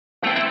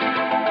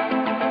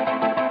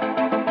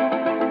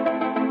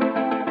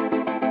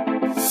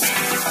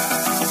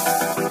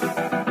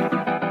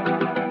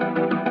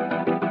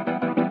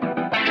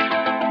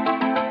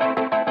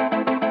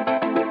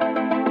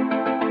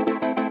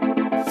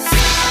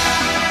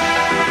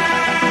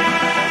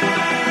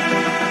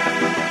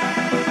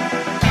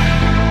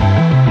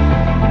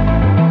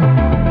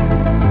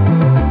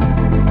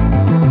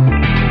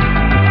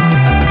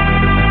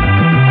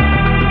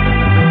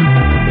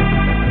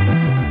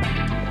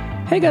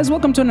guys,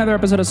 welcome to another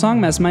episode of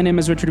Songmas. My name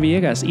is Richard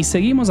Villegas y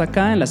seguimos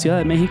acá en la Ciudad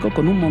de México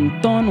con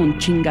un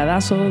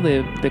chingadazo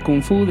de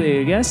Kung Fu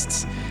de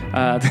guests.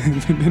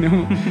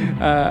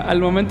 Al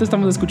momento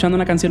estamos escuchando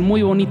una canción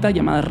muy bonita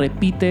llamada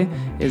Repite,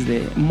 es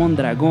de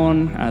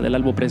Mondragón, del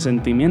álbum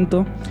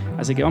Presentimiento.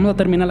 Así que vamos a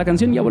terminar la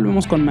canción y ya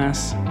volvemos con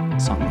más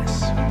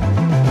Songmas.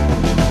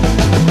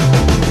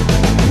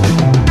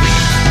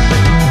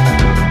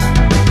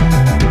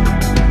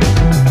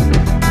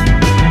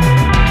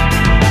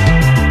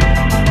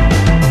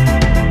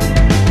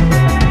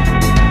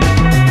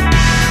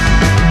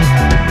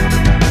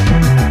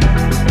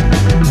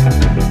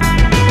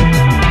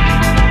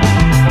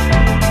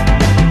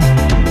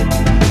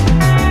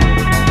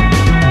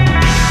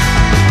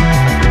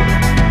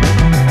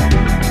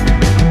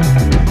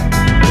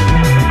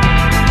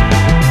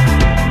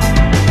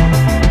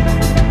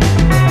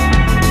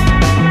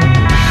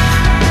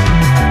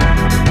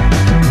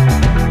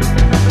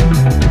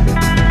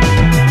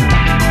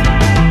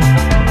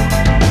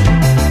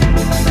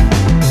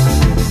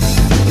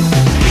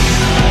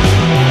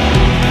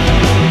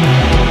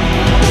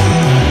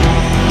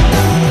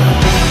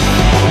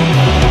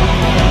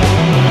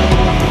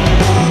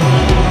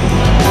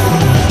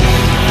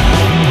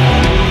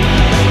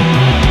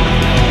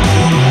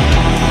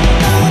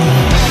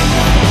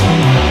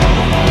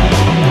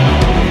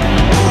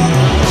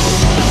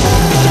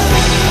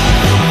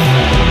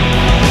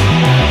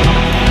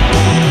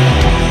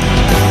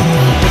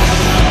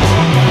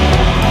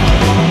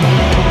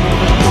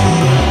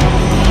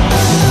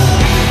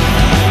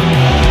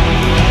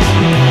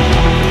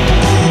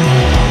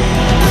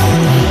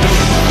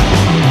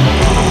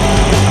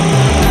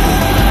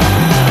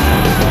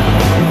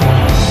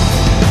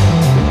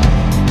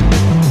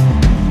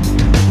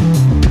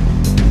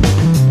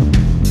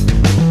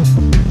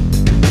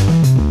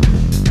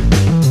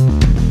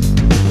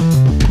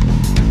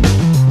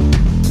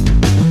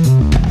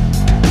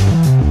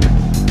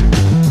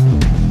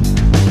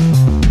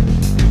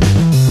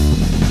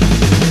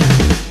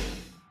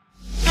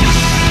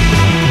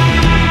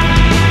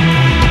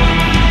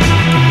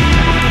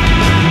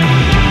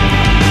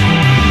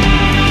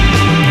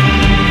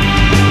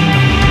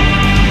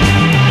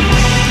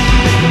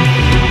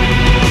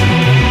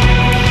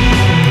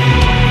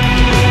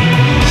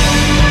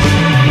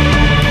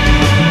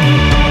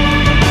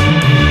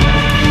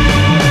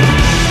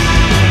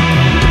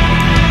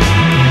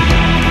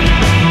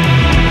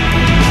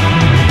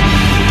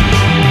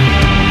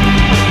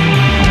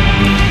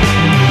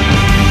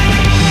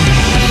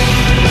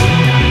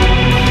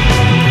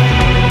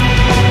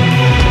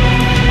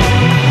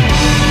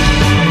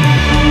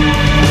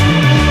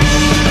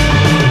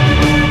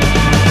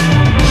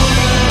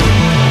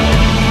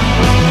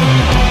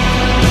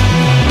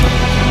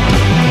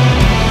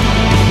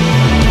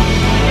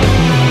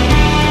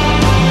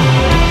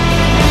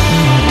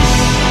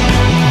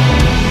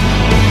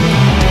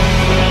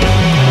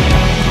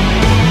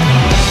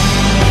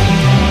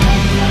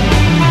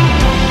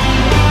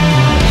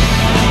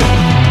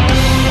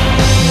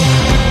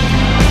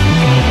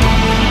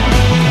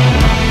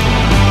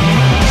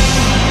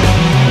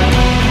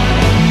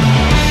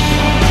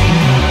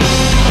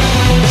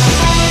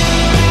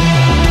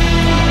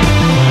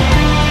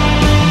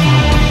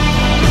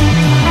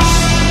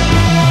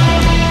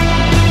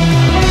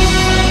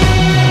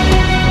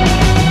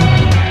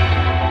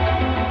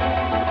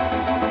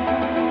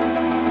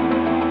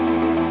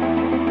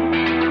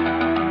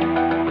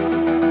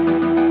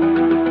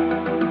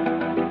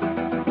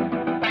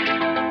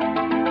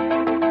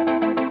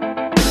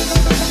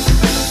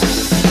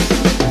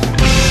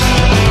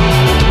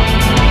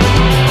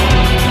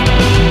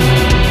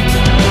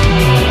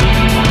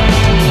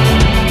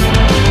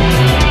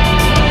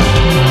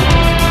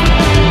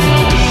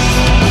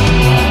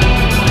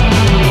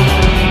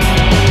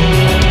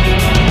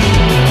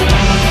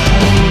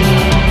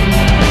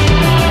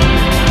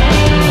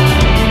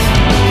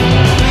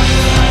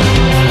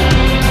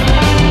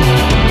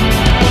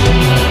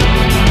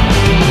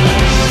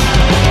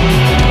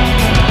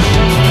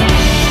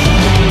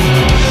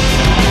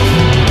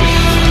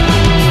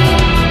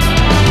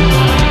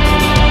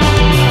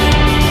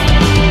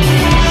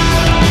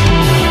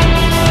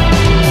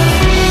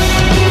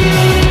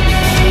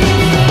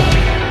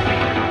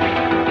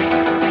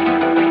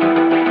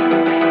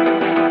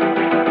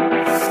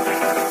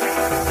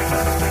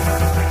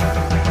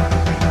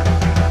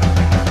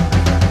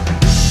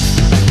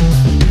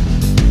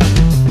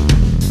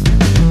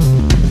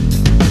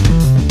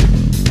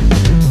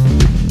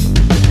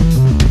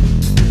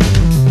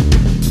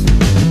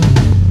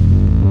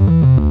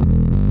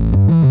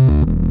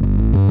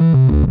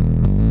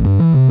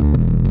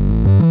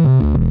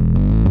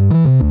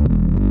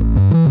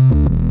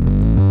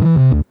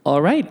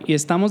 Alright, y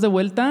estamos de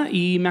vuelta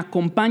y me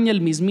acompaña el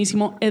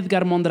mismísimo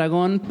Edgar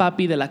Mondragón,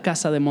 papi de la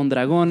casa de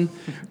Mondragón.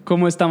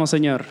 ¿Cómo estamos,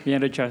 señor?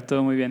 Bien, Richard,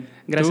 todo muy bien.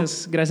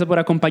 Gracias por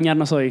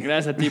acompañarnos hoy.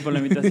 Gracias a ti por la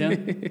invitación.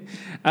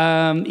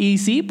 Y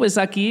sí, pues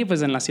aquí,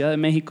 pues en la Ciudad de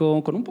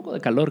México, con un poco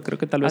de calor, creo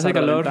que tal vez hace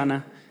calor. La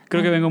ventana.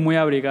 Creo que vengo muy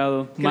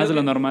abrigado, más de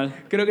lo normal.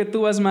 Creo que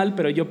tú vas mal,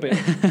 pero yo peor.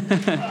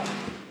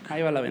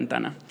 ahí va la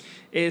ventana.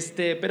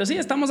 Pero sí,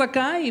 estamos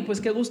acá y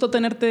pues qué gusto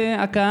tenerte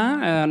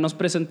acá. Nos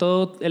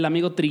presentó el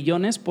amigo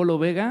Trillones, Polo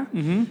Vega.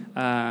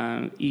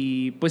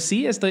 Y pues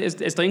sí,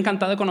 estoy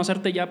encantado de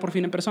conocerte ya por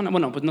fin en persona.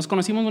 Bueno, pues nos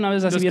conocimos una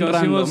vez así bien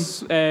random. Nos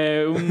conocimos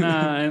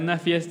en una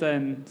fiesta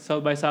en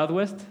South by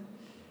Southwest,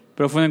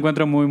 pero fue un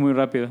encuentro muy, muy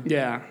rápido.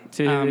 Ya.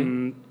 Sí,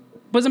 sí.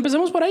 Pues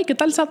empecemos por ahí. ¿Qué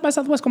tal South by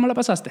Southwest? ¿Cómo la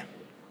pasaste?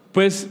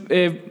 Pues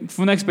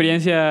fue una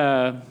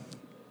experiencia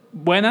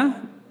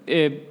buena.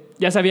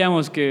 Ya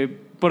sabíamos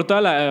que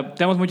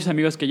tenemos muchos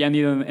amigos que ya han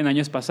ido en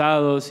años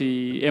pasados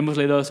y hemos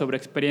leído sobre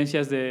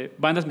experiencias de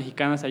bandas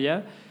mexicanas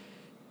allá.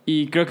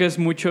 Y creo que es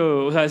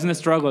mucho, o sea, es un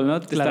struggle, ¿no?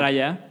 Claro. Estar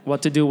allá. What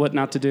to do, what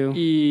not to do.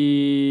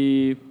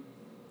 Pero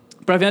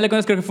al final de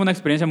cuentas creo que fue una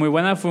experiencia muy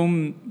buena. Fue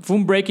un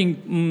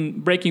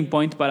breaking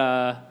point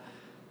para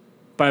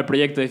el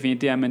proyecto,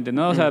 definitivamente,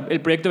 ¿no? O sea,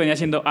 el proyecto venía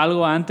siendo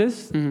algo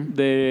antes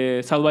de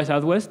South by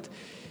Southwest.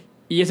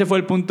 Y ese fue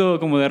el punto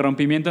como de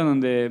rompimiento en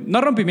donde...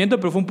 No rompimiento,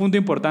 pero fue un punto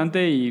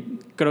importante y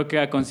creo que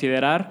a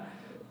considerar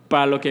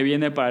para lo que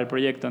viene para el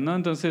proyecto, ¿no?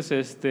 Entonces, o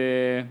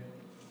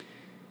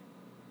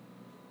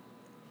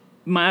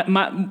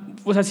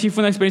sea, sí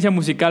fue una experiencia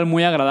musical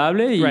muy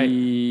agradable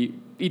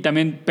y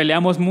también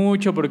peleamos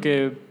mucho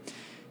porque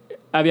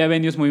había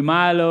venues muy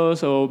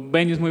malos o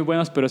venues muy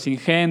buenos pero sin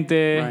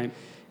gente. Right.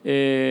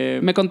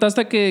 Me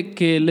contaste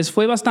que les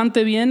fue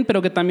bastante bien,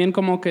 pero que también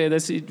como que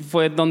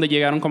fue donde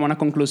llegaron como a una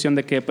conclusión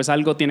de que pues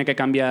algo tiene que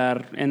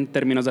cambiar en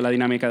términos de la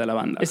dinámica de la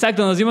banda.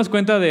 Exacto, nos dimos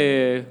cuenta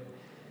de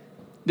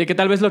que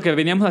tal vez lo que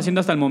veníamos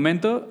haciendo hasta el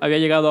momento había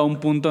llegado a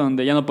un punto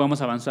donde ya no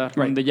podemos avanzar,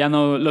 donde ya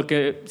no,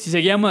 si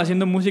seguíamos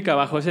haciendo música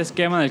bajo ese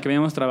esquema en el que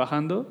veníamos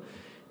trabajando,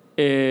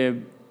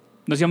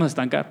 nos íbamos a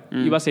estancar,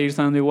 iba a seguir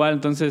sonando igual.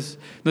 Entonces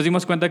nos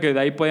dimos cuenta que de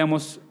ahí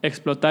podíamos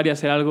explotar y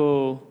hacer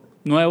algo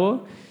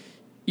nuevo.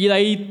 Y de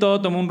ahí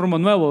todo tomó un rumbo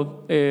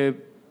nuevo.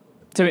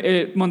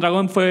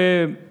 Mondragón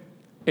fue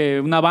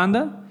una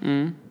banda.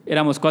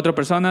 Éramos 4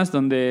 personas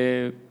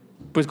donde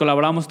pues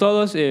colaboramos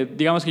todos.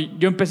 Digamos que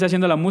yo empecé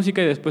haciendo la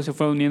música y después se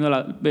fue uniendo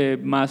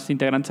más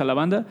integrantes a la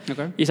banda.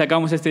 Okay. Y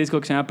sacamos este disco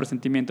que se llama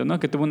Presentimiento, ¿no?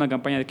 Que tuvo una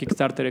campaña de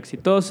Kickstarter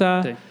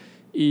exitosa. Sí.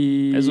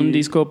 Y es un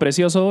disco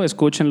precioso,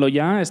 escúchenlo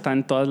ya, está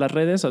en todas las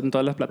redes, en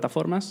todas las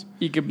plataformas.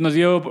 Y que nos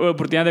dio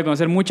oportunidad de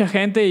conocer mucha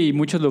gente y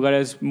muchos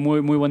lugares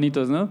muy, muy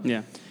bonitos, ¿no?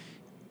 Yeah.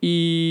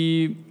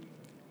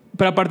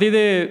 Pero a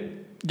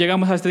partir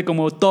llegamos a este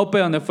como tope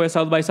donde fue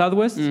South by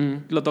Southwest,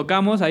 lo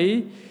tocamos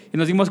ahí y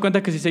nos dimos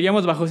cuenta que si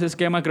seguíamos bajo ese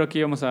esquema creo que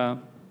íbamos a...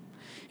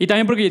 Y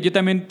también porque yo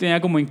también tenía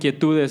como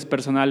inquietudes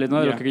personales,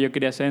 ¿no? De lo que yo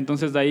quería hacer.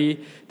 Entonces de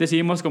ahí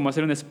decidimos como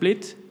hacer un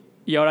split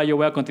y ahora yo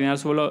voy a continuar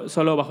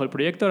solo bajo el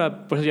proyecto.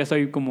 Ahora por eso ya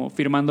estoy como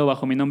firmando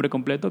bajo mi nombre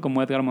completo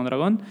como Edgar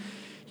Mondragón.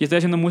 Y estoy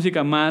haciendo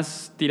música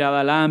más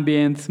tirada al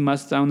ambient,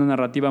 más a una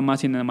narrativa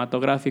más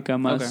cinematográfica,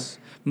 más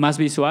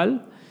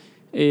visual.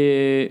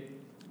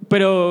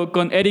 Pero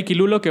con Eric y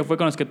Lulo, que fue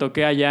con los que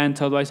toqué allá en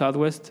South by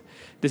Southwest,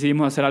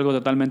 decidimos hacer algo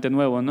totalmente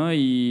nuevo, ¿no?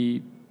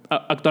 Y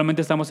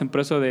actualmente estamos en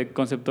proceso de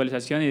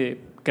conceptualización y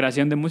de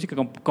creación de música,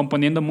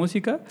 componiendo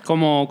música.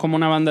 Como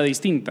una banda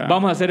distinta.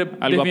 Vamos a hacer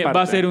algo aparte.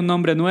 Va a ser un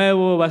nombre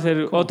nuevo, va a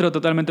ser otro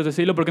totalmente otro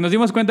estilo, porque nos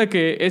dimos cuenta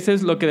que ese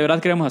es lo que de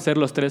verdad queremos hacer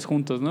los 3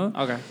 juntos, ¿no?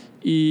 Okay.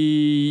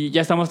 Y ya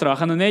estamos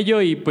trabajando en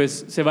ello y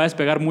pues se va a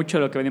despegar mucho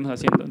de lo que venimos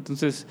haciendo.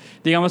 Entonces,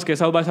 digamos que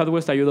South by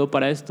Southwest ayudó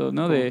para esto,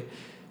 ¿no? De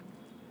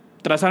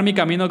trazar mi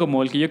camino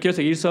como el que yo quiero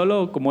seguir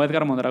solo, como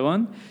Edgar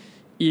Mondragón,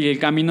 y el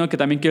camino que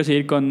también quiero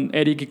seguir con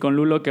Eric y con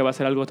Lulo, que va a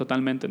ser algo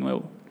totalmente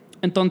nuevo.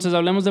 Entonces,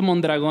 hablemos de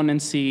Mondragón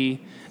en sí.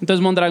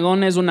 Entonces,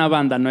 Mondragón es una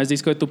banda, no es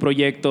disco de tu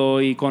proyecto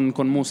y con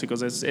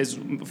músicos.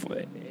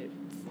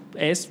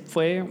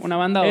 ¿Fue una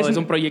banda o es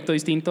un proyecto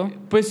distinto?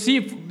 Pues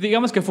sí,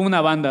 digamos que fue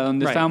una banda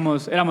donde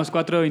éramos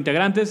 4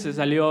 integrantes,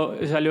 salió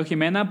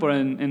Jimena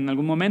en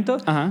algún momento.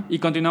 Ajá. Y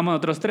continuamos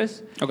otros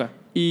 3.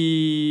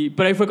 Okay.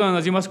 Pero ahí fue cuando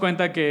nos dimos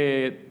cuenta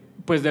que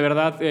pues de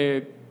verdad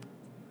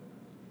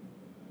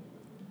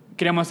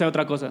queríamos hacer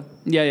otra cosa.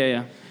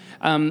 Ya.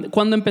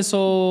 ¿Cuándo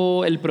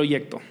empezó el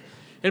proyecto?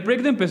 El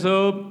proyecto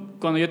empezó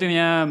cuando yo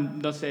tenía,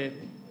 no sé,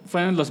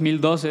 fue en el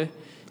 2012,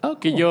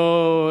 que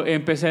yo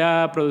empecé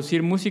a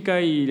producir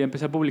música y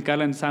empecé a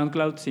publicarla en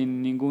SoundCloud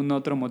sin ningún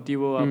otro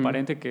motivo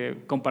aparente que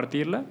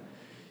compartirla.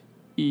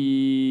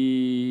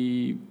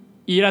 Y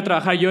ir a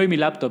trabajar yo y mi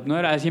laptop, ¿no?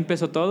 Así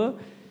empezó todo.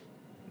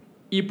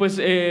 Y pues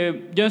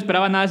yo no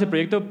esperaba nada de ese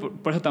proyecto,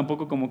 por eso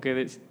tampoco como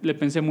que le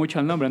pensé mucho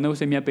al nombre, no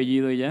usé mi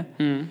apellido y ya.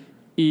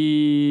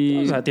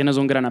 O sea, tienes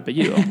un gran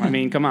apellido. I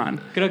mean, come on.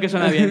 Creo que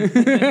suena bien.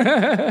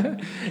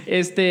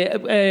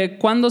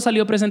 ¿Cuándo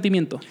salió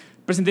Presentimiento?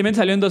 Presentimiento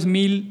salió en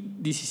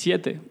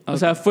 2017. O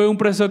sea, fue un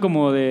proceso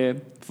como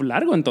de... ¿Fue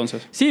largo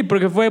entonces? Sí,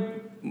 porque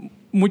fue...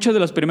 Muchos de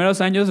los primeros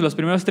años, los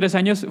primeros 3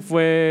 años,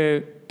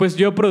 fue pues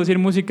yo producir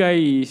música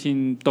y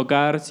sin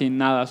tocar, sin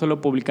nada,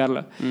 solo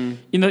publicarla.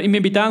 Y me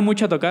invitaban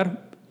mucho a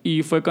tocar.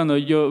 Y fue cuando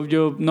yo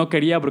no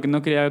quería, porque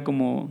no quería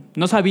como...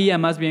 No sabía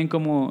más bien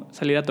cómo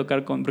salir a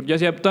tocar con... Porque yo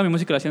hacía... Toda mi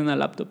música la hacía en una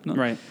laptop, ¿no?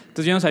 Right.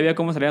 Entonces yo no sabía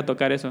cómo salir a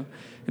tocar eso.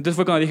 Entonces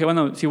fue cuando dije,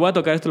 bueno, si voy a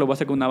tocar esto, lo voy a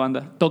hacer con una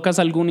banda. ¿Tocas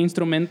algún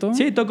instrumento?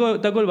 Sí, toco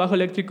el bajo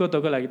eléctrico,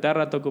 toco la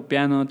guitarra, toco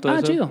piano, todo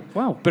eso. Ah, chido.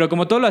 Wow. Pero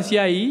como todo lo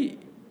hacía ahí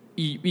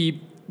y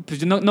pues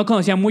yo no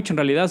conocía mucho en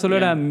realidad, solo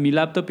era mi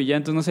laptop y ya,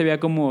 entonces no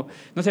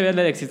sabía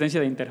la existencia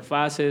de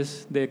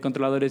interfaces, de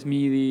controladores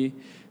MIDI,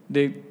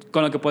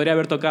 con lo que podría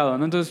haber tocado,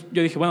 ¿no? Entonces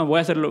yo dije, bueno, voy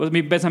a hacerlo.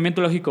 Mi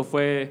pensamiento lógico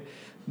fue,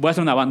 voy a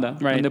hacer una banda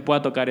donde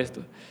pueda tocar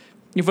esto.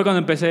 Y fue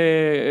cuando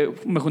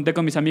me junté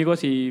con mis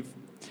amigos y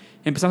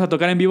empezamos a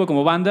tocar en vivo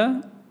como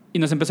banda y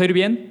nos empezó a ir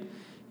bien.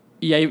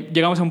 Y ahí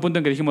llegamos a un punto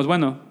en que dijimos,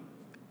 bueno,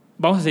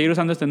 ¿vamos a seguir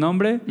usando este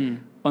nombre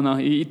o no?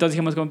 Y todos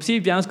dijimos como,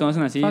 sí, ya nos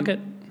conocen así,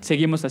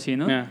 seguimos así,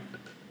 ¿no? Yeah.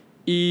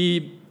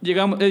 Y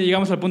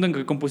llegamos al punto en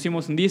que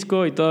compusimos un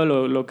disco y todo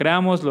lo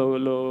creamos,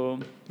 lo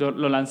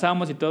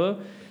lanzamos y todo.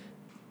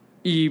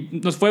 Y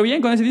nos fue bien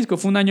con ese disco,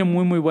 fue un año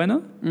muy, muy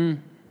bueno.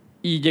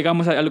 Y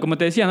llegamos como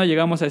te decía, ¿no?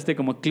 Llegamos a este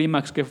como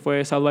clímax que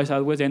fue South by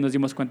Southwest y ahí nos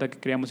dimos cuenta que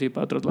queríamos ir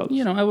para otros lados.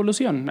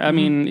 Evolución. I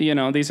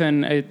mean,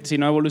 dicen, si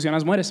no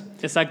evolucionas, mueres.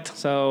 Exacto.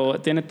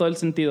 So, tiene todo el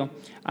sentido.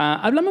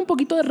 Háblame un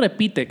poquito de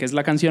Repite, que es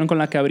la canción con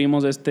la que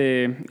abrimos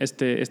este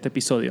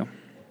episodio.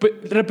 Pues,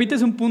 Repite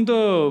es un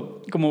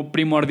punto como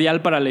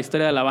primordial para la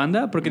historia de la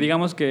banda, porque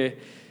digamos que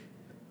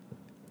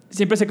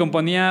siempre se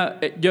componía...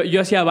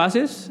 Yo hacía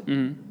bases,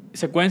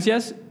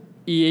 secuencias...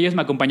 Y ellos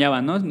me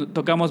acompañaban, ¿no?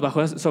 Tocamos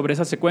sobre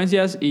esas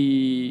secuencias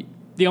y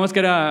digamos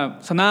que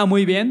sonaba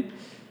muy bien,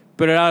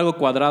 pero era algo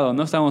cuadrado,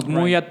 ¿no? Estábamos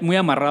muy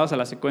amarrados a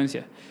la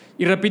secuencia.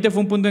 Y Repite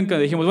fue un punto en que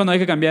dijimos, bueno, hay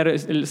que cambiar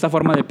esta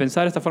forma de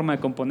pensar, esta forma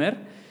de componer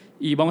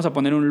y vamos a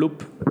poner un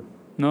loop,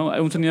 ¿no?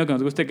 Un sonido que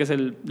nos guste, que es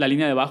la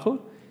línea de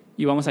bajo,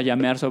 y vamos a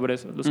llamear sobre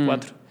eso, los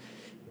cuatro.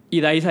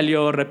 Y de ahí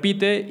salió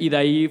Repite y de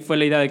ahí fue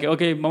la idea de que,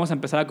 ok, vamos a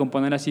empezar a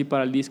componer así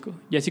para el disco.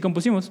 Y así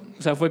compusimos.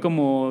 O sea, fue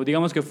como,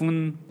 digamos que fue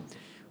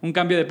un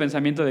cambio de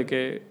pensamiento de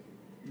que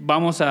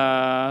vamos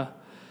a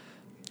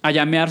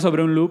llamear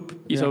sobre un loop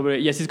y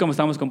así es como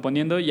estábamos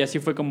componiendo y así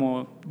fue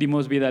como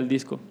dimos vida al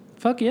disco.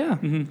 Fuck yeah.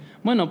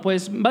 Bueno,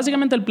 pues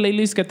básicamente el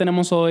playlist que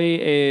tenemos hoy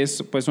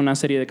es pues una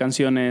serie de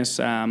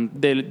canciones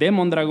de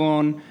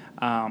Mondragón,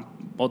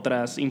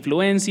 otras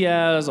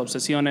influencias,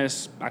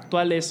 obsesiones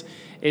actuales.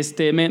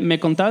 Me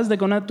contabas de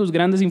que una de tus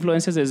grandes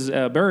influencias es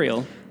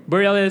Burial.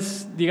 Burial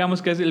es,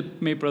 digamos que es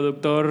mi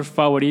productor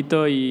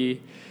favorito y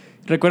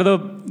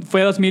recuerdo,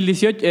 fue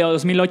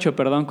 2008,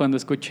 cuando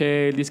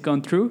escuché el disco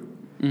On True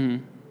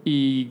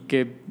y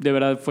que de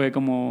verdad fue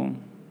como...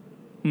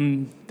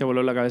 ¿Te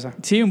voló la cabeza?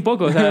 Sí, un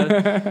poco. O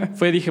sea,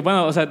 dije,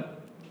 bueno, o sea,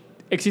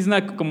 existe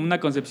como una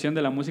concepción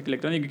de la música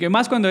electrónica que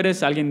más cuando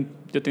eres alguien,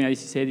 yo tenía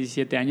 16,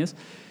 17 años,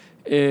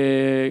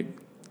 que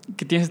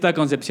tienes esta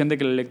concepción de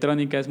que la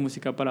electrónica es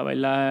música para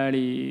bailar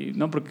y,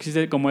 ¿no? Porque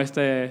existe como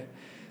este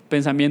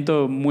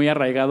pensamiento muy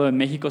arraigado en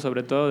México,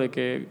 sobre todo, de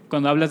que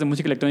cuando hablas de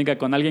música electrónica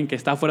con alguien que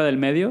está fuera del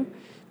medio,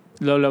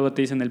 luego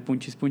te dicen el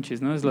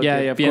punchis, ¿no? Es lo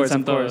que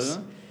piensan todos,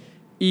 ¿no?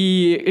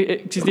 Y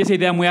existía esa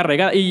idea muy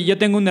arraigada. Y yo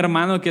tengo un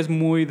hermano que es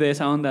muy de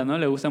esa onda, ¿no?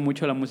 Le gusta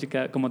mucho la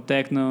música como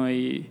techno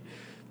y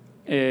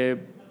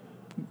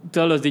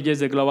todos los DJs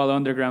de Global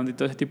Underground y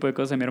todo ese tipo de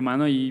cosas de mi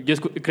hermano. Y yo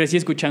crecí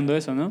escuchando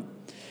eso, ¿no?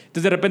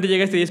 Entonces de repente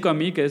llega este disco a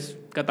mí que es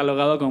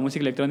catalogado como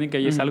música electrónica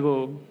y es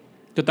algo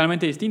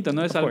totalmente distinto,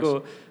 ¿no? Es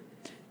algo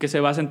que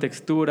se basa en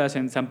texturas,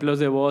 en sampleos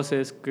de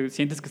voces, que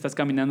sientes que estás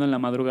caminando en la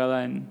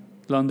madrugada en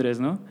Londres,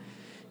 ¿no?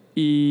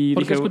 Y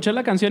porque escuché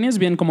la canción y es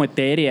bien como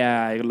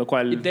etérea, lo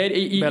cual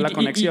ve la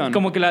conexión. Y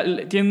como que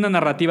tiene una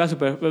narrativa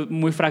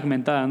muy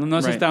fragmentada, ¿no? No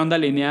es esta onda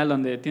lineal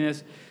donde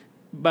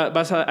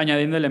vas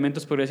añadiendo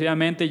elementos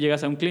progresivamente y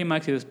llegas a un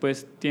clímax y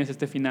después tienes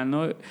este final,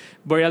 ¿no?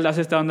 Burial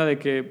hace esta onda de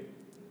que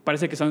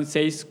parece que son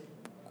 6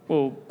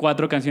 o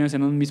 4 canciones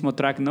en un mismo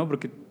track, ¿no?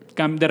 Porque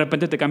de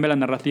repente te cambia la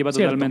narrativa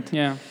totalmente.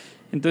 Yeah.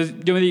 Entonces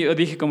yo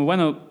dije como,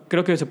 bueno,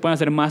 creo que se pueden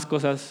hacer más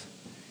cosas.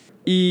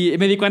 Y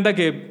me di cuenta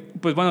que,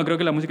 pues bueno, creo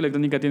que la música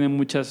electrónica tiene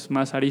muchas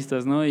más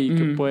aristas, ¿no? Y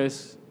que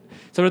pues...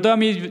 Sobre todo a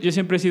mí, yo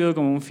siempre he sido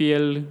como un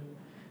fiel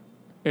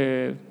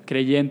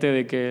creyente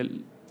de que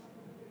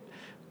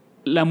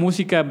la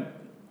música,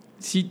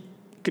 sí,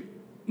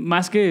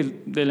 más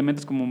que de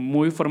elementos como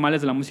muy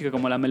formales de la música,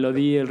 como la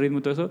melodía, el ritmo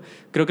y todo eso,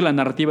 creo que la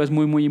narrativa es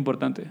muy, muy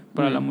importante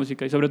para la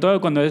música. Y sobre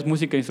todo cuando es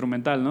música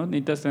instrumental, ¿no?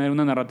 Necesitas tener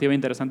una narrativa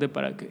interesante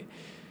para que,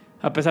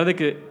 a pesar de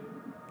que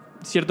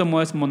cierto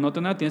modo es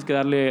monótona, tienes que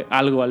darle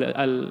algo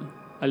al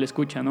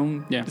escucha,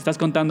 ¿no? Te estás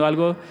contando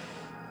algo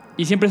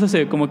y siempre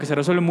eso como que se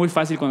resuelve muy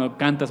fácil cuando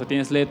cantas o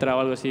tienes letra o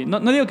algo así. No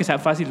digo que sea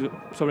fácil,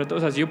 sobre todo,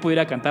 o sea, si yo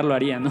pudiera cantar lo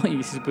haría, ¿no?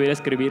 Y si pudiera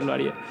escribir lo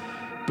haría.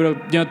 Pero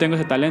yo no tengo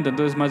ese talento,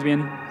 entonces más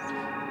bien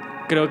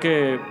creo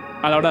que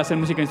a la hora de hacer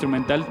música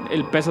instrumental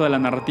el peso de la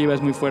narrativa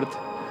es muy fuerte.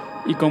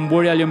 Y con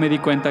Burial yo me di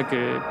cuenta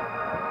que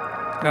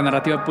la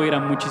narrativa puede ir a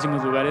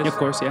muchísimos lugares. Of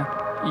course, yeah.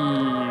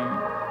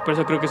 Y por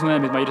eso creo que es una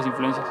de mis mayores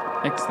influencias.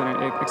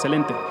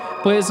 Excelente.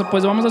 Pues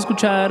vamos a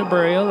escuchar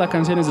Burial, la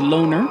canción es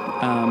Loner.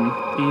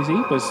 Y sí,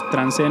 pues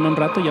transeen un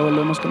rato y ya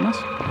volvemos con más.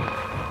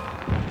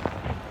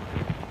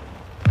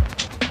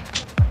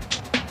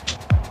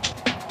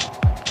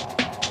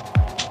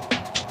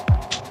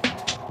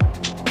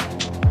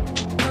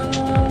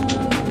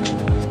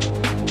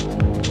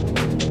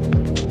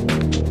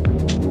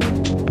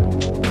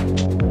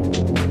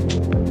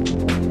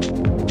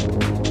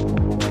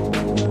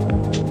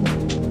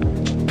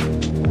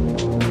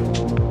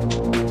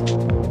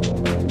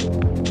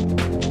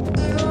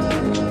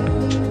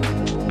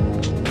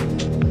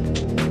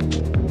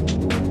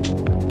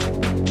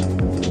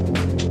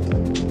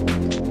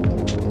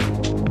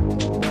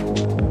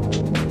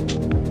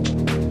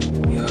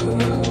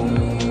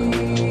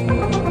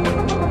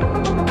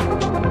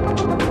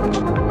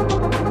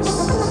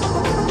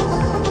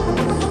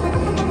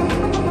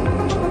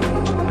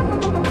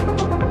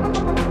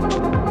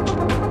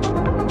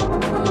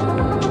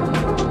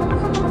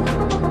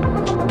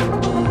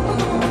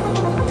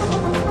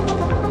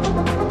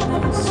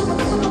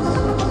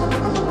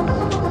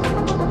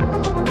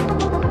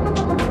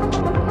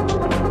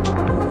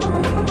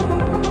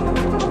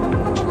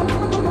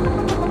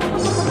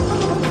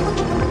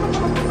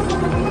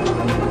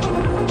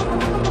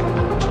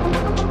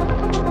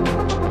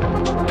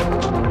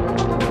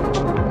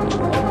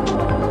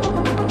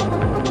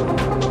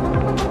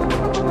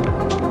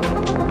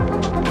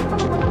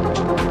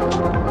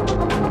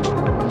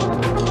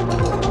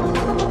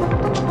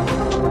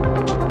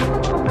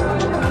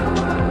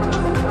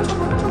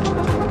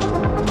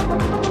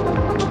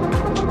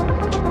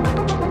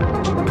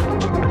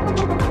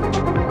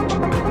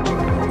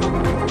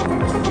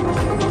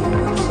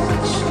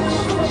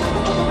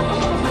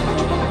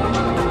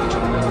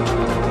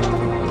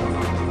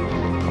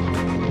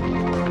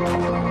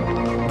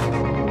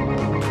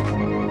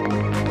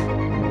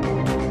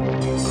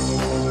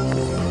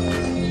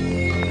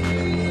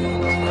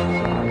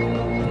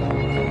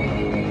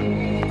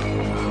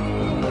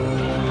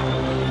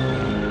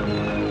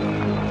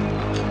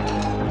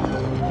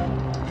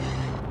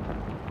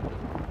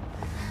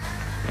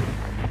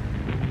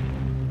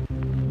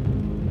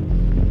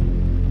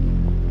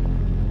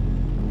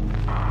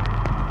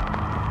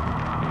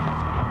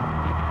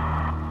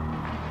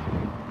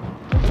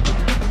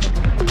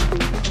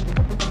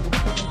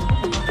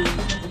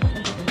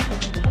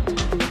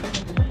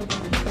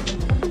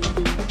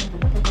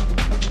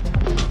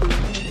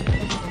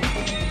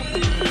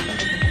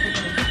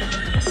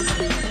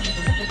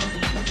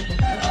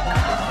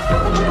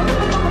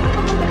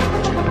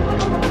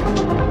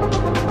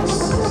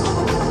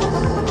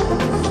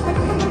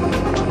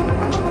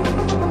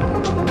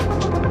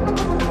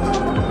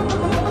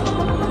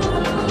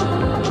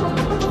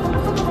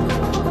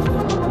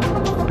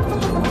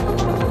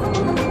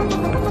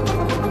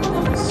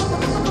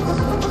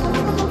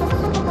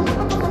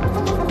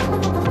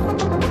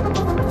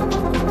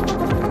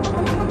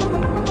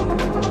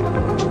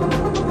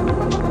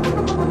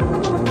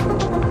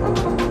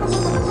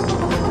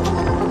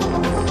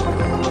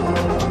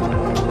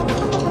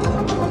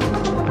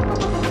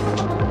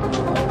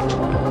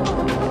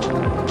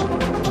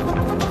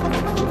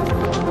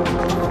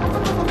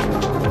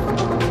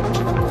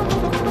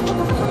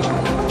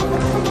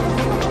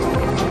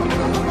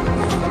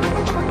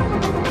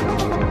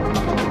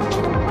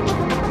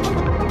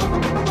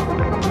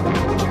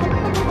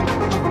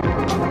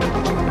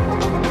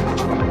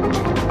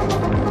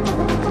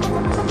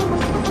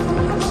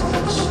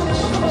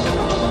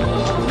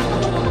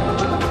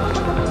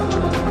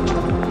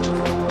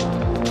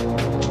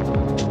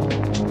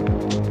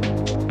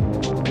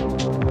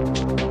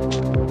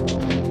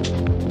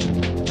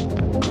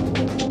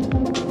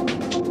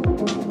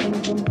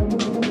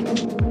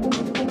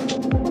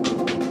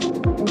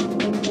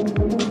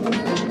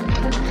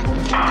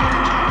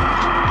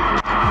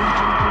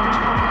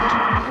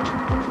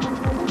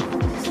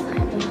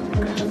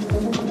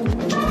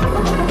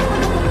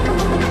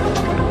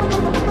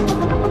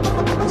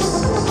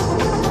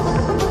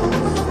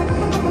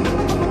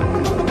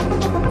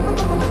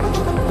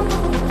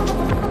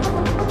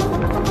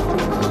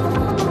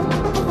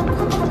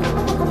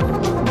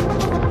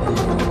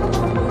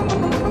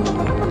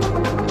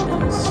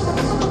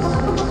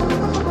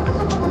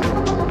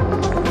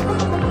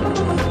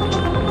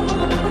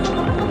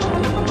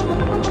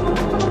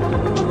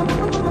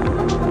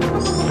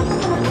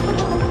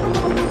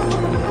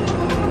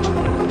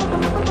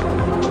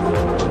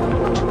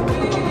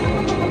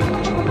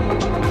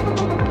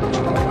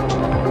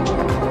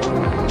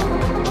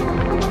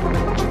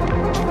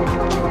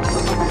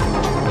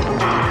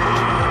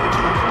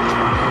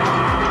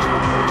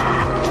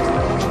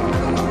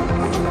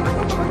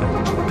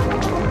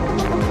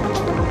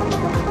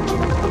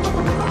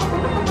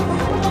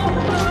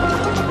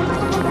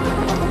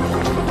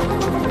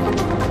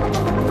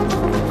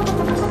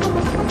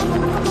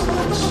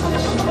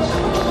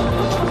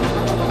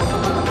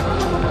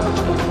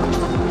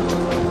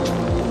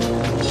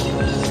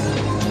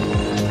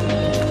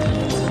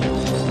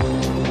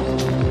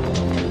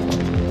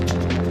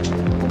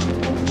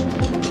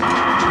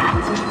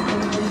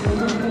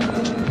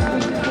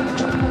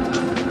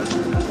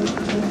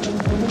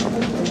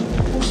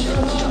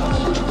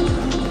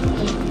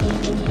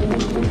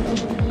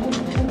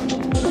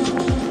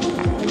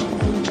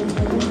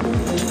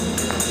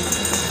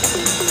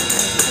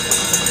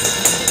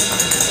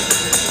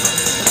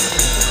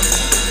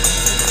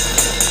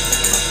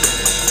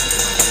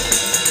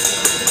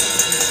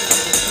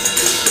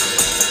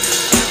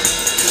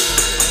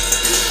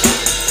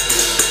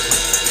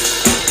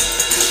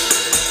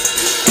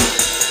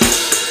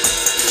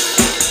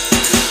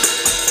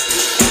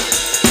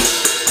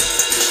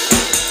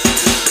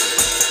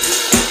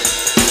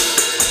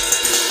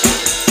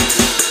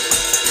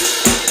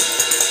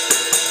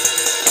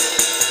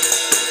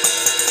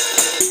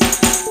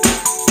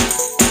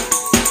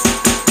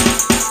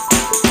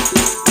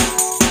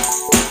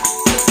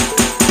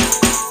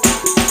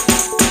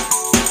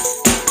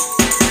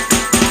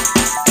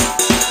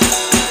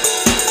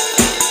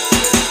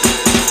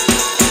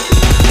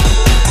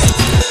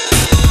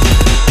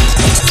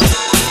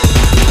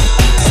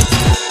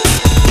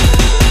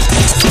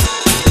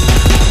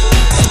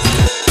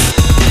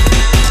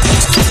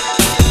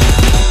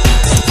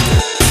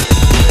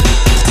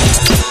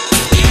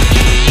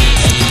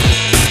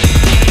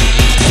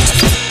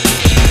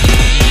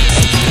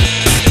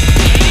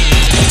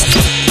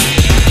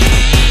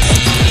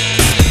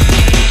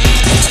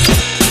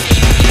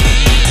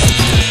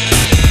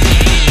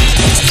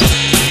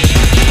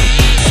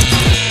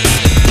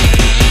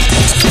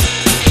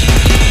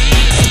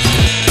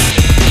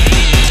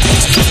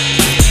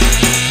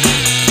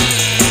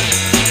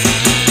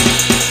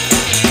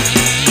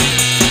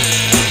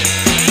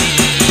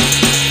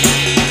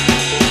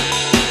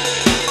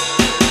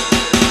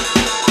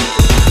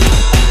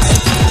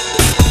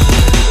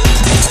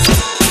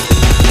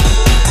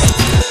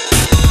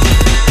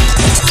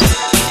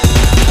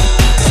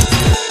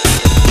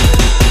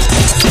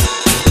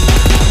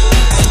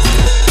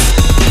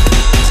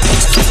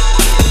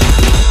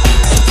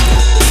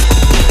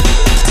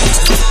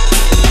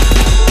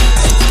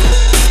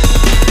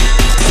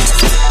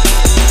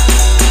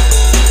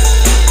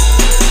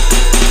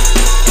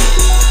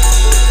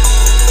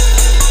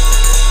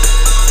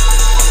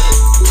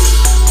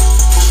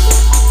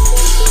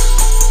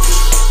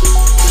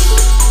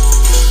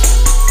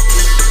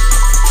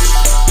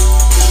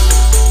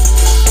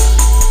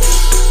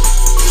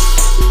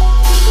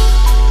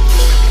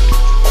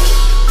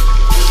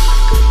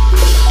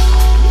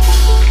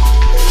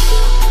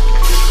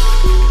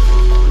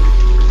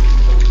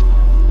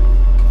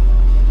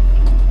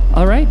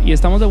 Y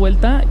estamos de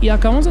vuelta y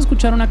acabamos de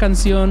escuchar una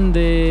canción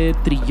de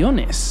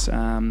Trillones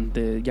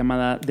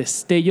llamada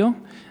Destello.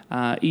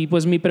 Y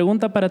pues mi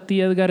pregunta para ti,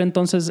 Edgar,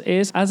 entonces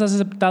es, ¿has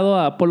aceptado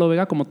a Polo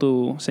Vega como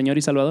tu señor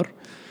y salvador?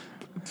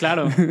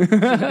 Claro,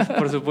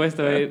 por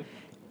supuesto.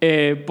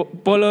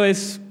 Polo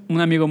es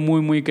un amigo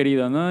muy, muy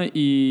querido, ¿no?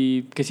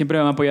 Y que siempre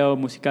me ha apoyado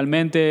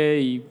musicalmente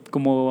y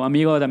como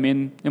amigo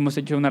también hemos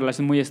hecho una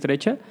relación muy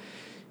estrecha.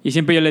 Y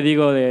siempre yo le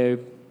digo de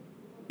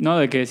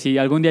que si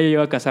algún día yo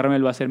llego a casarme,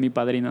 él va a ser mi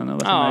padrino, ¿no?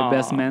 Va a ser my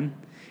best man,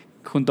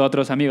 junto a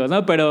otros amigos,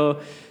 ¿no? Pero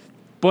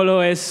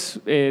Polo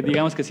es,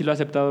 digamos que sí lo ha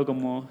aceptado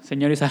como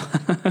señor y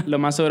salvador. Lo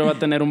más seguro va a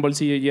tener un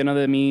bolsillo lleno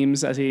de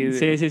memes, así,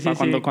 sí,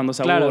 cuando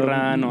se claro.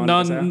 aburran. O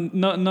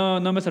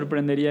no me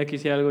sorprendería que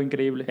hiciera algo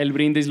increíble. El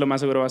brindis lo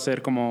más seguro va a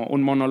ser como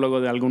un monólogo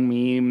de algún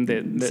meme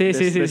de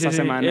esa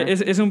semana.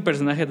 Es un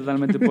personaje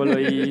totalmente Polo.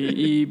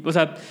 y, o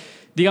sea,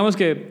 digamos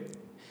que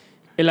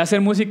el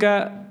hacer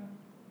música,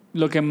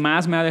 lo que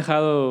más me ha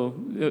dejado,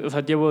 o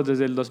sea, llevo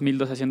desde el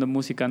 2002 haciendo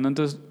música, ¿no?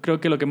 Entonces creo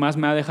que lo que más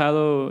me ha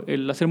dejado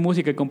el hacer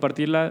música y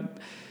compartirla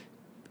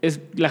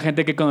es la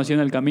gente que he conocido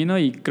en el camino,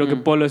 y creo que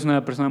Polo es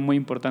una persona muy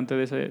importante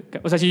de ese.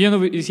 O sea, si yo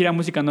no hiciera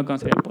música no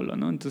conocería a Polo,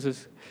 ¿no?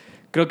 Entonces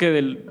creo que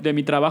de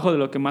mi trabajo, de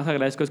lo que más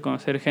agradezco es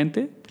conocer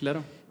gente.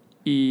 Claro.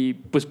 Y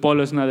pues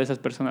Polo es una de esas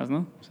personas,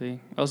 ¿no? Sí.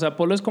 O sea,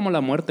 Polo es como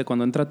la muerte.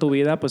 Cuando entra a tu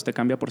vida, pues te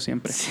cambia por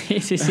siempre.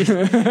 Sí.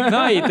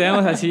 No, y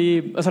tenemos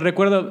así... O sea,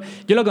 recuerdo...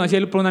 Yo lo conocí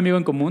por un amigo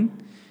en común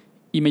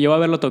y me llevó a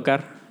verlo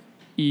tocar.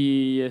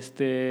 Y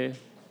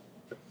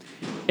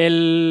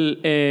él...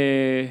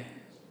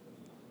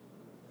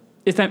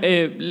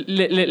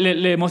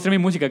 le mostré mi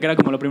música, que era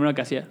como lo primero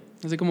que hacía.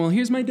 Así como,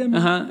 here's my demo.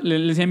 Ajá, le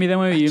enseñé mi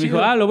demo y me dijo,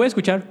 lo voy a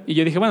escuchar. Y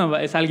yo dije, bueno,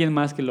 es alguien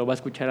más que lo va a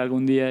escuchar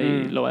algún día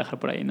y lo va a dejar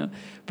por ahí, ¿no?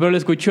 Pero lo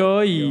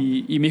escuchó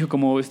y me dijo,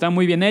 como, está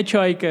muy bien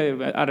hecho, hay que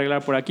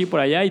arreglar por aquí,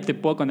 por allá, y te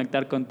puedo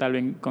conectar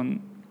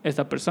con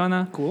esta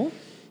persona. Cool.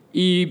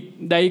 Y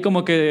de ahí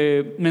como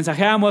que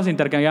mensajeamos,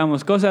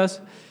 intercambiábamos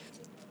cosas.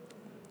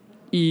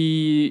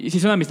 Y se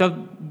hizo una amistad,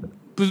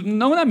 pues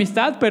no una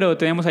amistad, pero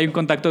teníamos ahí un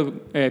contacto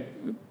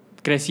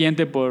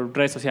creciente por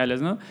redes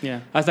sociales, ¿no?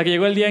 Yeah. Hasta que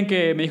llegó el día en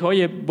que me dijo,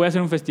 oye, voy a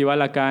hacer un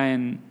festival acá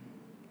en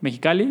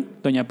Mexicali,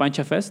 Doña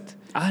Pancha Fest.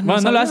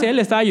 Bueno, no lo hace él,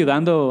 estaba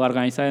ayudando a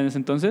organizar en ese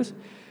entonces.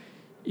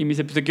 Y me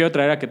dice, pues te quiero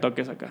traer a que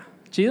toques acá.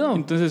 Chido.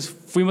 Entonces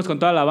fuimos con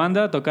toda la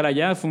banda a tocar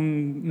allá. Fue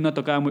una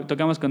tocada,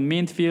 tocamos con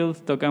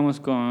Mintfield, tocamos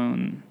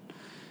con...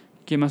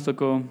 ¿Quién más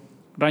tocó?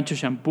 Rancho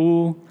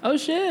Shampoo. Oh,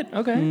 shit.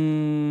 Ok.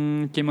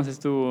 ¿Quién más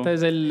estuvo?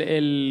 Entonces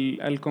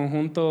el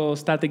conjunto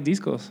Static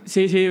Discos.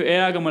 Sí,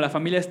 era como la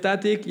familia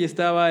Static, y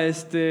estaba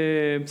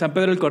San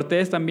Pedro el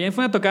Cortés también.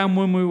 Fue una tocada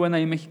muy, muy buena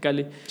ahí en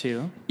Mexicali.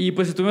 Chido. Y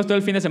pues estuvimos todo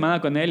el fin de semana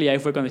con él, y ahí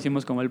fue cuando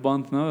hicimos como el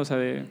bond, ¿no? O sea,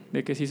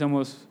 de que sí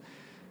somos...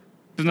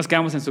 Pues nos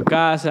quedamos en su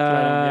casa,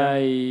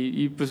 claro,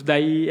 y pues de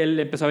ahí él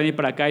empezó a venir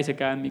para acá y se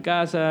quedaba en mi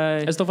casa.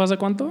 ¿Esto fue hace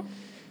cuánto?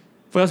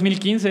 Fue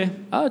 2015.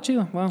 Ah,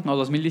 chido, wow. No,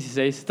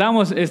 2016.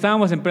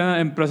 Estábamos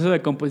en proceso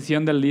de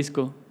composición del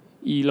disco,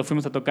 y lo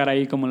fuimos a tocar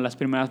ahí como en las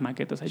primeras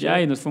maquetas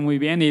allá, y nos fue muy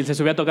bien, y se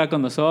subió a tocar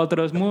con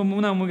nosotros.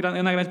 Una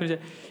gran experiencia.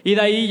 Y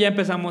de ahí ya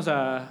empezamos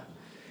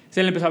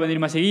él empezó a venir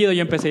más seguido,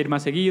 yo empecé a ir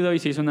más seguido, y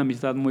se hizo una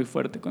amistad muy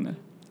fuerte con él.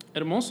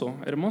 Hermoso,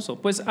 hermoso.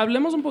 Pues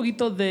hablemos un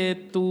poquito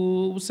de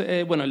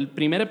el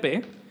primer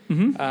EP,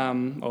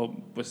 o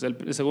pues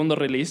el segundo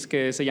release,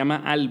 que se llama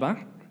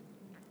Alba.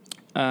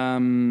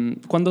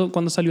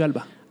 ¿Cuándo salió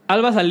Alba?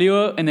 Alba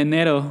salió en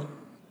enero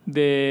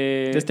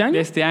de este año. De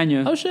este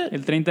año. Oh, shit.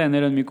 El 30 de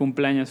enero en mi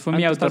cumpleaños. Fue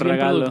mi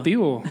autorregalo. Estás bien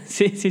productivo.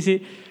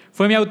 Sí.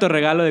 Fue mi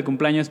autorregalo de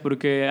cumpleaños,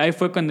 porque ahí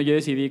fue cuando yo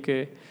decidí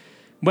que,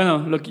 bueno,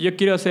 lo que yo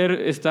quiero hacer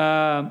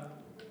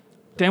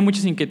tenía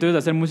muchas inquietudes de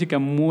hacer música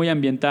muy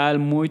ambiental,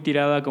 muy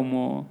tirada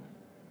como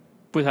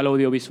pues al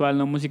audiovisual,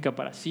 ¿no? Música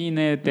para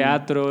cine,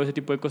 teatro, ese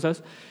tipo de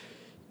cosas.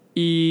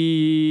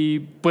 Y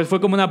pues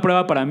fue como una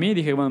prueba para mí.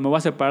 Dije, bueno, me voy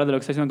a separar de lo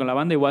que estoy haciendo con la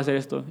banda y voy a hacer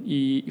esto.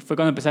 Y fue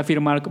cuando empecé a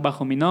firmar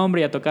bajo mi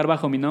nombre y a tocar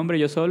bajo mi nombre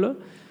yo solo.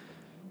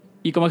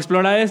 Y como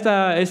explorar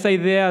esta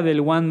idea del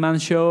one man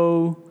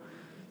show,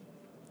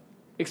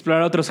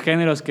 explorar otros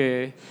géneros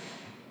que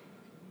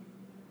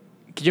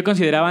yo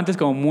consideraba antes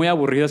como muy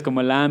aburridos,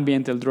 como el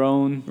ambient, el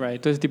drone,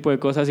 right, todo ese tipo de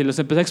cosas. Y los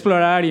empecé a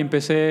explorar, y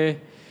empecé...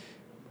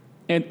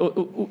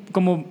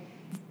 como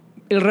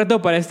el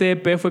reto para este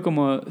EP fue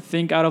como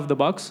think out of the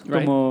box,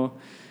 right, como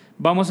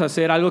vamos a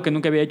hacer algo que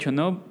nunca había hecho,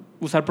 ¿no?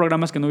 Usar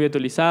programas que no había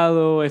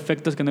utilizado,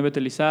 efectos que no había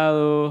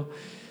utilizado.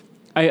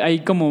 Hay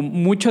como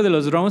mucho de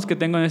los drums que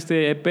tengo en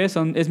este EP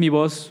es mi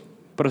voz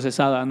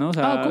procesada, ¿no? O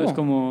sea, cool. Es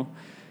como...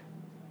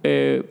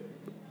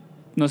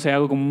 no sé,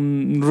 hago como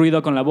un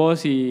ruido con la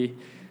voz, y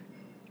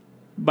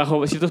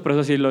bajo ciertos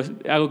procesos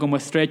hago como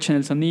stretch en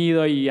el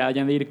sonido y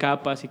añadir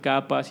capas y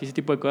ese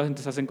tipo de cosas.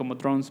 Entonces hacen como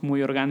drones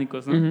muy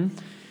orgánicos, ¿no? Uh-huh.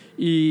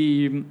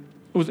 Y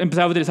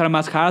empecé a utilizar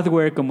más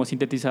hardware como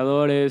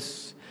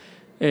sintetizadores,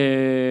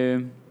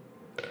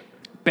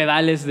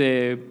 pedales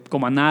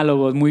como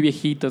análogos muy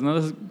viejitos, ¿no?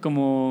 Es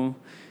como...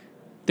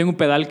 Tengo un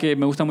pedal que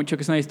me gusta mucho,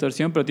 que es una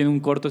distorsión, pero tiene un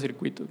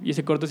cortocircuito, y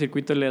ese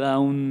cortocircuito le da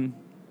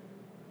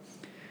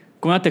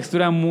con una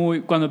textura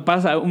muy... Cuando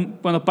pasa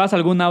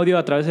algún audio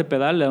a través del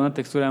pedal, le da una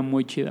textura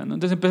muy chida, ¿no?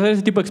 Entonces empecé a hacer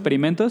ese tipo de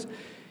experimentos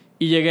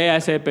y llegué a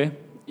ese EP.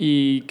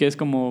 Y que es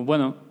como,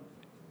 bueno,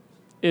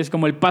 es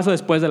como el paso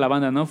después de la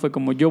banda, ¿no? Fue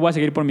como yo voy a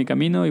seguir por mi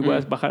camino y voy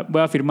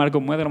a firmar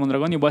como Edgar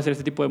Mondragón y voy a hacer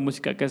este tipo de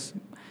música que es,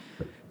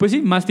 pues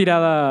sí, más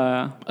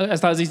tirada...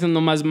 Estabas diciendo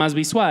más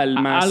visual.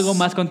 Algo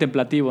más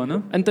contemplativo,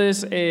 ¿no?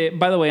 Entonces,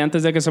 by the way,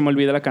 antes de que se me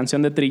olvide, la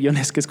canción de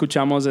Trillones que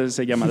escuchamos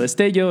se llama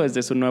Destello, es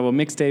de su nuevo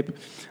mixtape.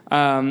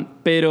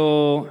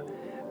 Pero,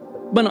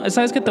 bueno,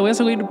 sabes que te voy a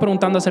seguir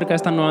preguntando acerca de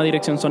esta nueva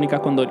dirección sónica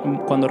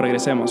cuando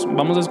regresemos.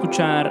 Vamos a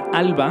escuchar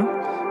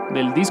Alba,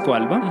 del disco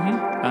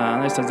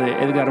Alba. Esta es de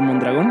Edgar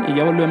Mondragón y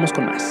ya volvemos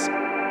con más.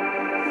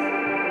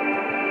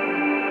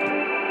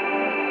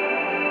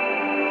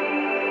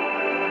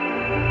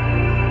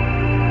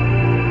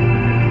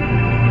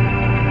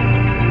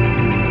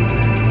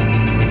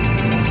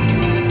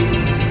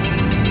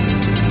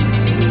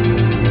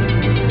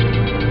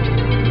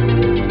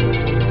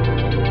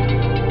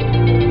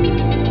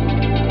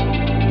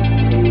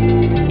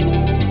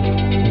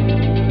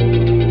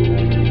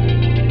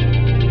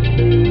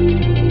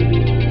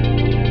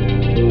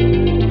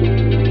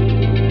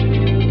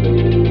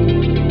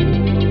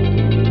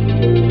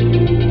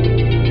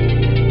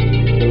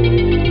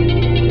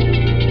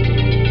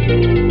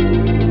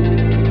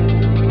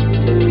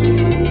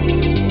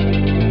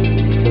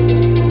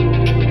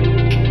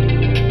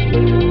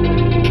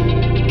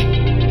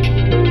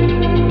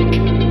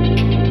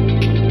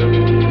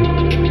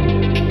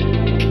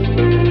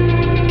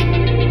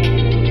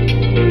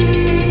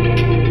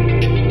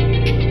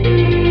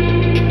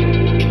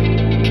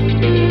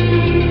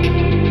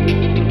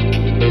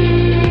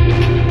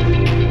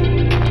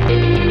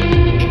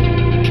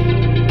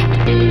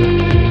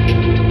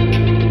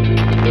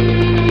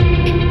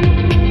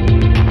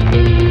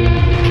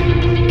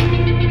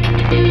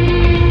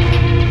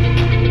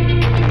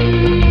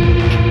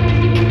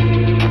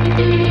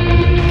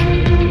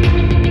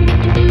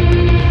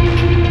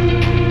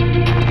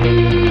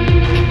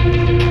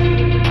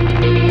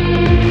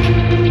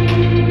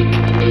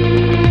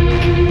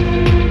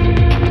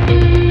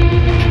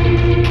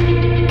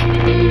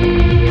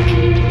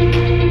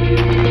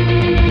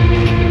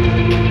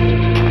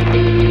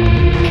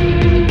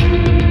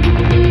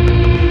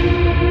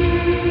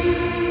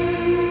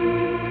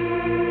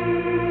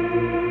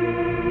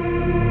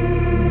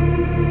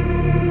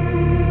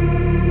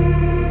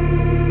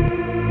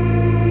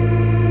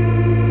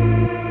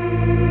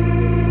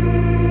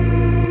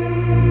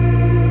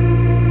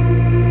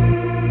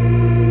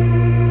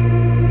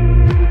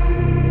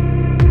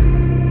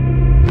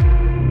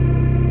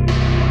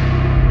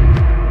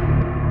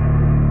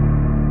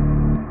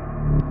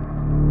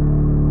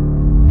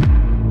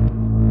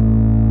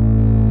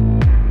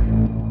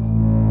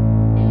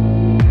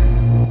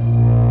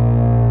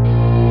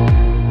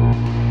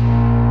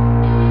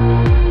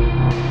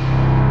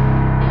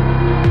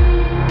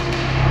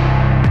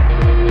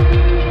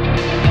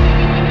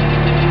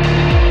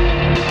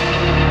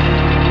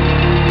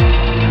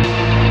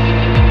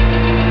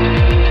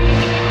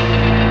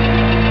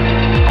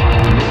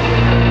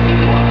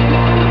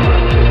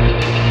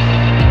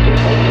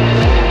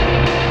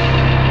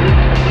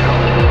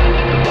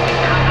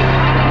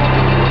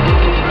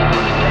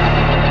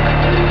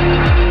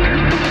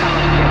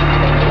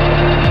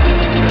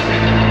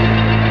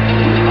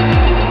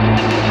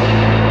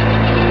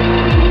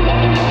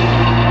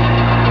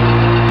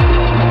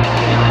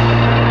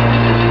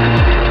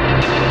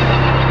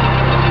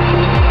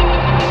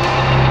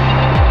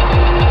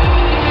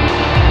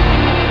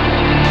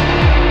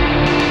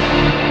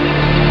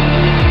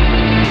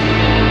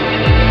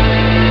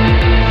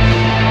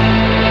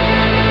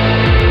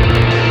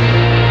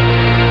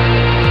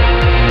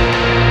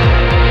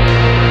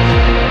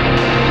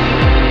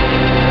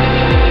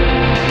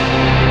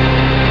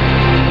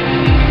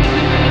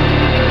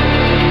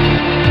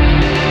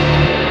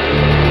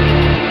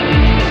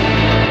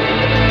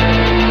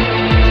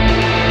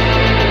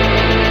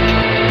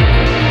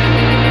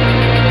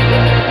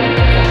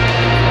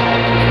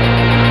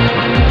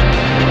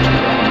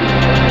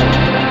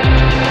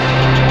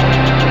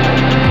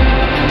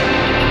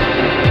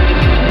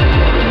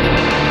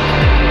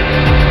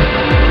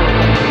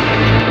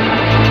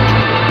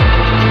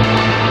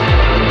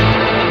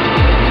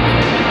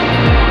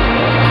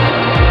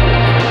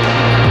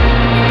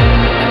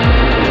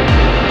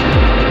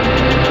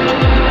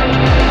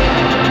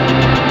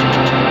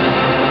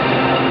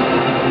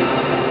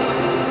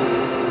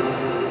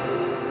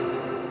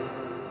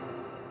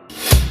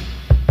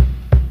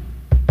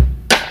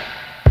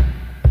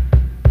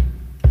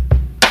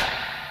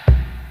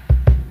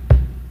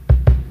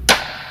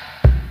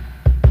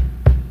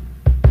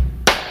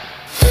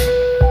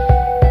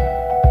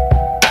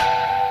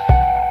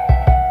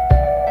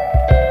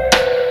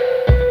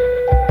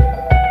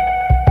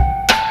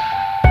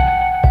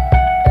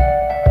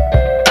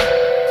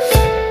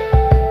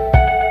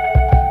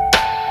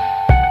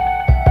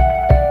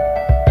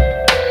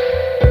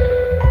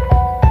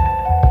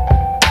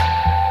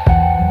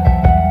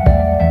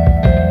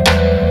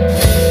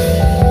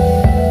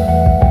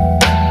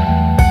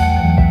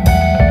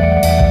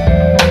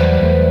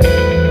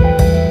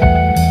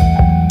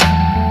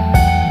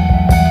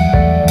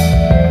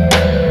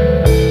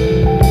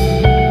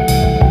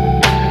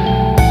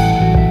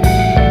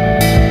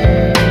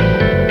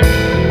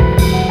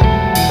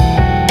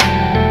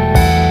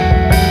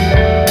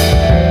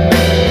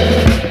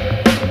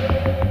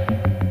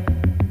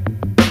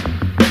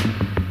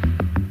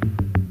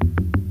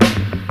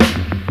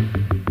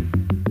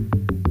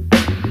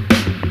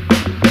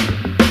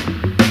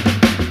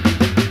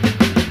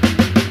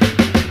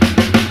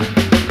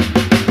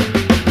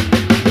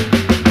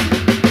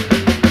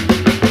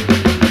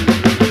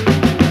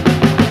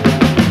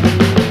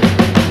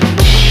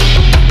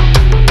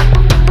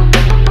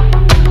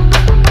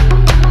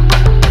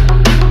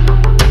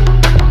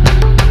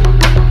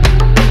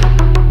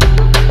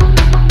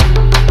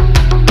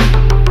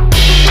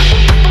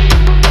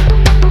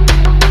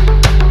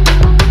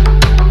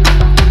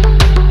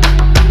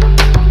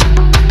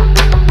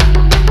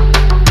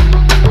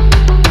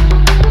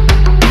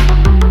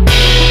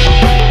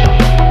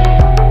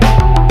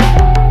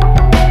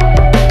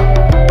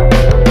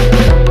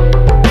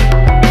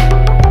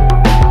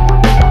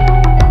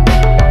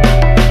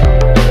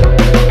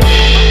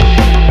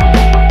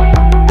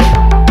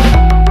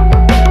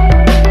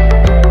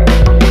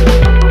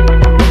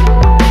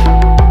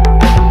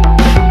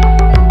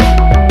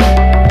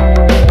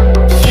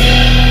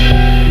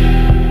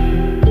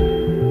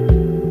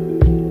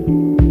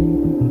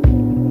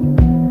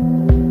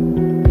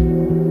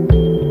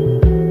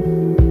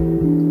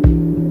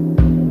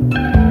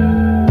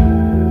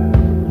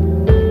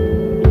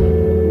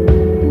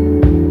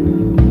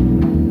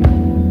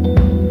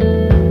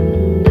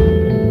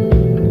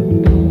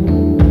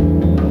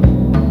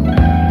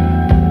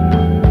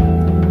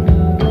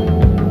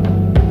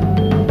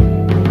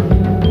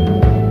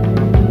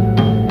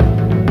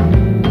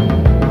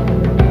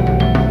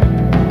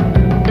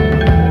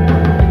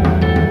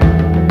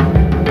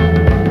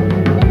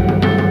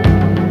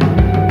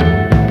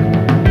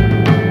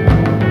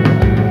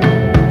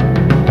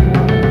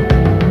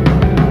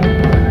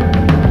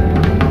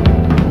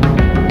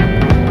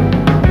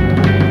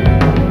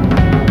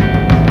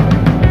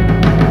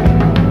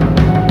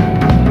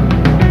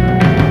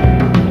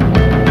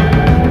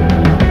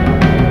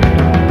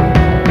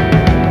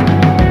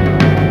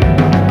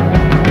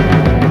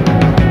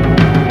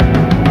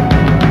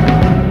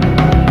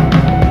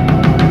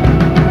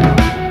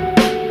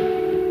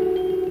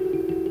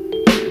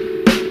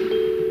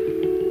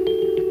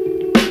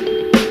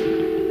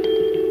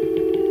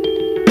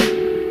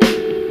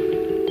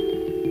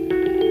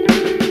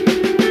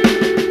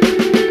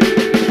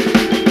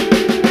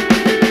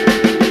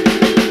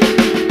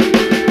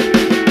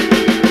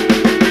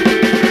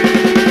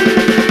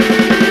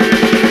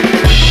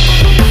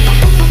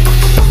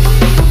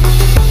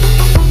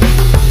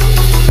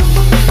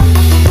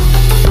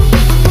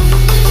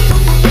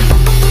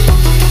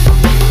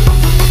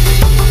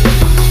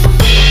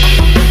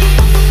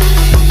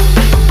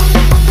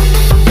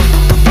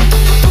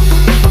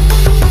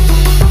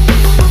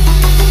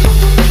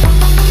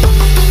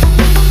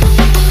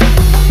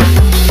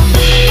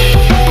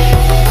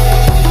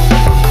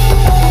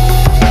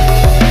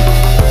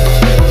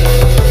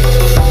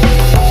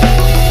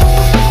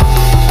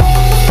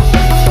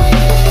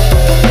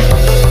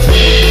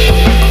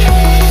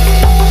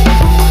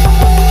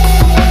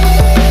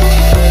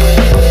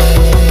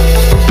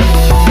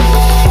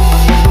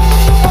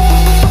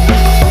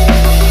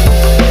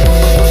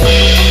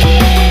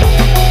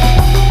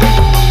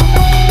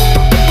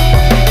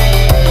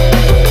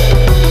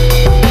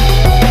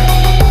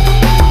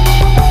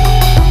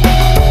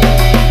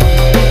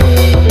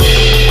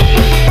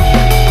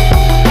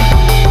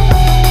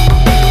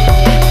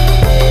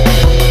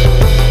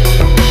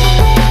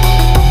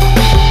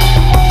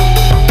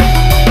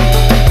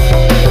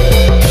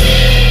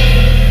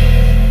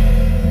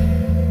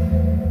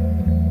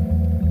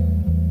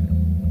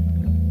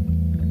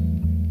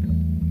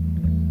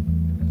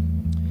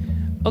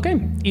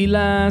 Y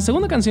la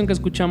segunda canción que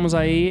escuchamos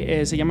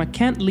ahí se llama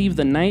Can't Leave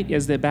the Night,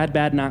 es de Bad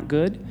Bad Not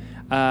Good.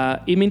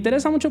 Y me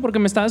interesa mucho porque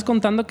me estabas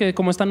contando que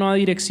como esta nueva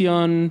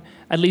dirección,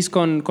 at least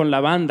con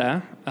la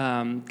banda,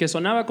 que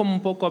sonaba como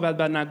un poco a Bad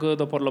Bad Not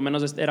Good, o por lo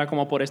menos era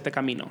como por este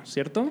camino,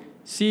 ¿cierto?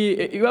 Sí,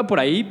 iba por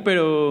ahí,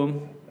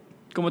 pero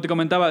como te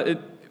comentaba,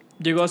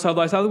 llegó South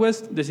by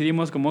Southwest,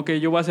 decidimos como que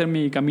yo voy a hacer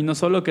mi camino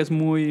solo, que es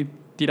muy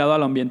tirado a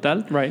lo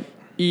ambiental. Right.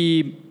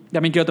 Y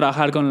también quiero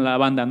trabajar con la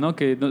banda, ¿no?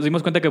 Que nos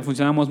dimos cuenta que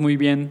funcionamos muy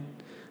bien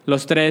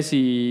los tres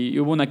y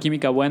hubo una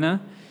química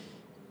buena.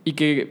 Y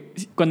que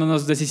cuando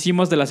nos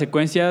deshicimos de las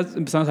secuencias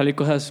empezaron a salir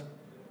cosas.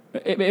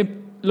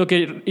 Lo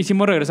que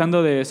hicimos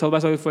regresando de South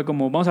by Southwest fue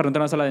como: vamos a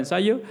rentar una sala de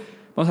ensayo,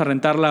 vamos a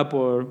rentarla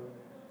por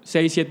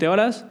 6-7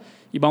 horas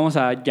y vamos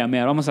a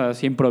llamear, vamos a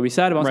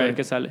improvisar, vamos a ver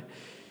qué sale.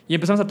 Y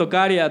empezamos a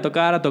tocar y a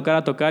tocar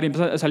y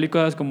empezaron a salir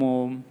cosas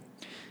como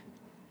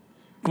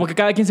que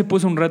cada quien se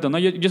puso un reto, ¿no?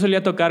 Yo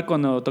solía tocar,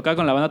 cuando tocaba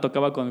con la banda,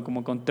 tocaba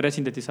con 3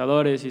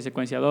 sintetizadores y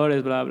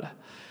secuenciadores, bla, bla.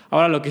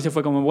 Ahora lo que hice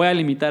fue como: voy a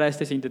limitar a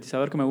este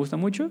sintetizador que me gusta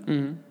mucho.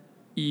 Uh-huh.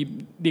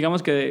 Y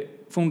digamos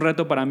que fue un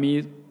reto para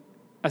mí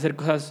hacer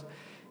cosas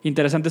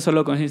interesantes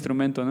solo con ese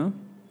instrumento, ¿no?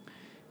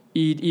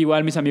 Y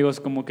igual mis amigos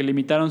como que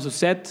limitaron su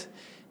set,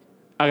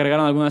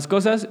 agregaron algunas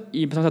cosas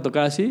y empezamos a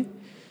tocar así.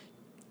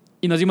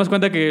 Y nos dimos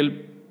cuenta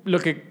que lo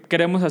que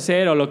queremos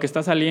hacer, o lo que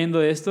está saliendo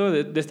de esto,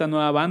 de esta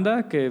nueva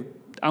banda, que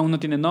aún no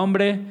tiene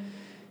nombre,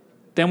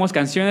 tenemos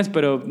canciones,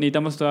 pero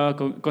necesitamos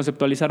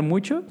conceptualizar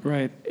mucho.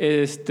 Right.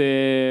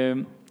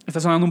 Está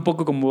sonando un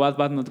poco como Bad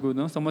Bad Not Good,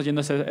 ¿no? Estamos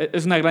yendo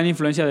es una gran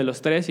influencia de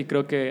los tres y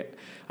creo que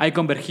ahí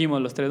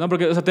convergimos los tres, ¿no?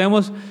 Porque, o sea,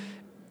 tenemos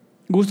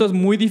gustos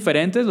muy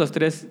diferentes los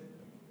tres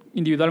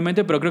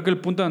individualmente, pero creo que el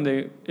punto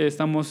donde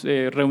estamos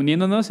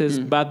reuniéndonos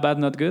es Bad Bad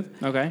Not Good.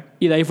 Okay.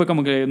 Y de ahí fue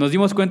como que nos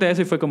dimos cuenta de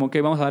eso y fue como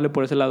que vamos a darle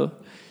por ese lado.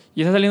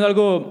 Y está saliendo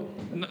algo,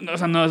 o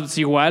sea, no es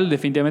igual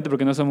definitivamente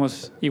porque no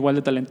somos igual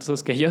de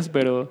talentosos que ellos,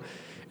 pero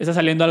está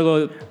saliendo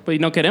algo. Pues, y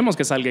no queremos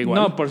que salga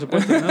igual. No, por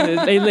supuesto, ¿no?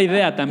 Es la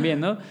idea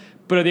también, ¿no?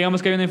 Pero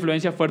digamos que hay una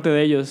influencia fuerte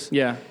de ellos.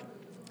 Yeah.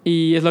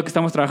 Y es lo que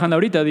estamos trabajando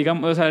ahorita,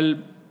 digamos. O sea,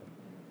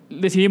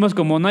 decidimos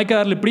como no hay que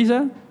darle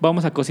prisa,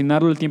 vamos a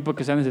cocinarlo el tiempo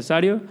que sea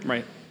necesario.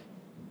 Right.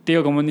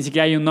 Digo, como ni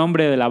siquiera hay un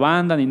nombre de la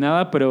banda ni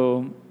nada,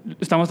 pero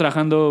estamos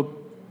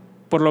trabajando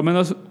por lo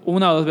menos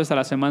 1 o 2 veces a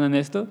la semana en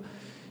esto.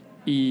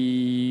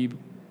 Y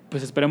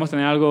pues esperemos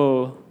tener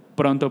algo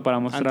pronto para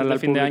mostrarle al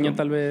fin público. De año,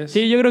 tal vez.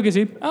 Sí, yo creo que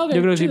sí. Okay,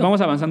 yo creo que sí. Vamos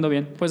avanzando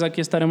bien. Pues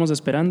aquí estaremos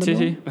esperando. Sí,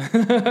 sí.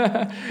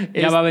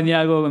 Ya va a venir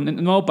algo,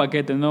 nuevo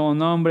paquete, nuevo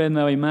nombre,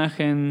 nueva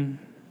imagen,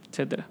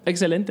 etcétera.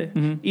 Excelente.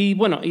 Uh-huh. Y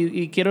bueno,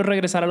 y quiero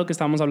regresar a lo que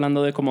estábamos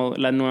hablando de como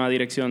la nueva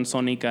dirección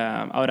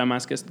sónica, ahora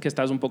más que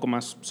estás un poco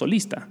más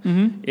solista.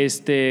 Uh-huh.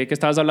 Que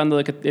estabas hablando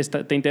de que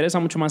te interesa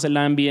mucho más el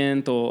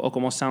ambient o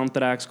como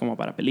soundtracks, como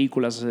para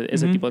películas,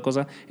 ese tipo de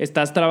cosas.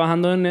 ¿Estás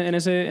trabajando en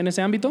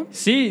ese ámbito?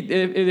 Sí,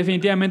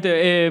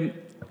 definitivamente.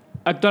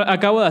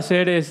 Acabo de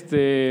hacer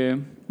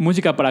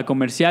música para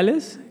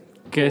comerciales,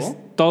 que es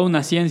toda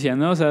una ciencia,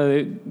 ¿no? O sea,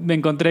 me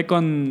encontré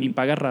con... ¿Y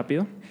paga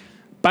rápido?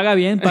 Paga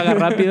bien, paga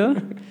rápido.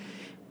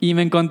 Y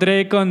me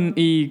encontré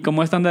y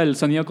como esta onda del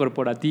sonido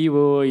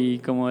corporativo y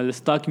como el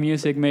stock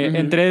music,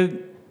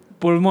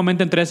 por un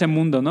momento entré a ese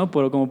mundo, ¿no?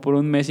 Como por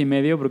 1 mes y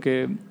medio,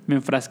 porque me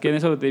enfrasqué en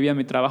eso debido a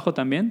mi trabajo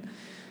también.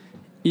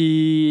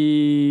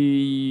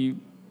 Y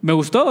me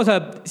gustó, o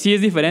sea, sí es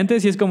diferente,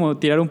 sí es como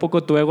tirar un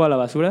poco tu ego a la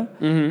basura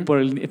por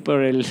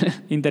el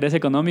interés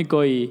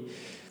económico y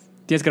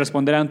tienes que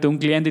responder ante un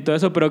cliente y todo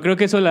eso, pero creo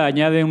que eso le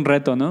añade un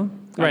reto, ¿no?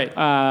 Right.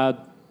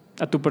 A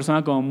tu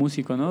persona como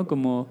músico, ¿no?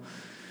 Como...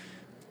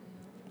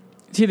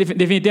 Sí,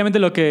 definitivamente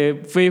lo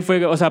que fue,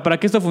 o sea, para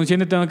que esto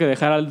funcione tengo que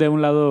dejar de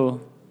un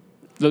lado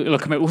lo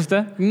que me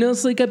gusta. No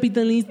soy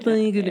capitalista.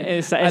 Al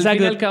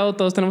fin y al cabo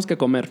todos tenemos que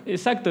comer.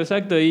 Exacto.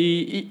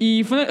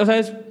 Y o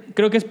sea,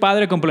 creo que es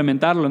padre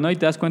complementarlo, ¿no? Y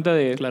te das cuenta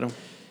de... Claro.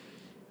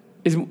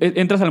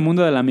 Entras al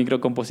mundo de la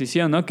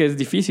microcomposición, ¿no? Que es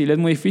difícil, es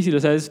muy difícil. O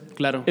sea,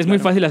 muy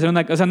fácil hacer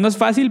una... O sea, no es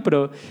fácil,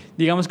 pero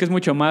digamos que es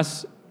mucho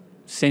más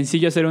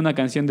sencillo hacer una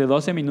canción de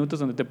 12 minutos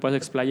donde te puedas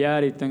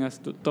explayar y tengas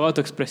toda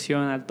tu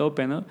expresión al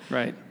tope, ¿no?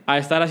 Right. A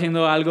estar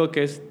haciendo algo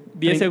que es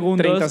 10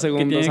 segundos, 30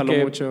 segundos que tiene a lo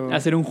que mucho.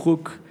 hacer un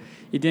hook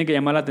y tiene que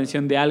llamar la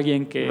atención de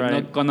alguien que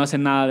no conoce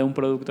nada de un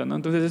producto, ¿no?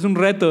 Entonces es un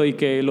reto y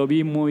que lo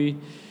vi muy...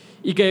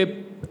 Y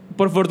que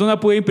por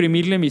fortuna pude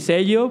imprimirle mi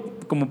sello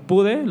como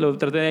pude, lo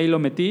traté de ahí, lo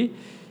metí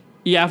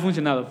y ha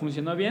funcionado.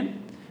 Funcionó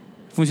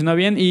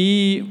bien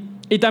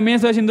y también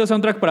estoy haciendo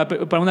soundtrack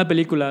para una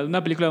película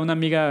de una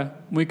amiga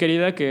muy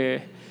querida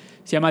que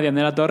se llama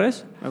Dianela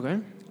Torres.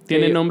 Okay.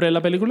 ¿Tiene nombre la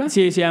película?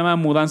 Sí, se llama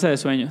Mudanza de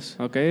Sueños.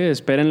 Ok,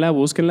 espérenla,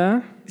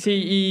 búsquenla.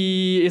 Sí,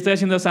 y estoy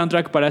haciendo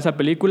soundtrack para esa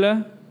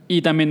película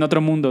y también Otro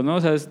Mundo, ¿no?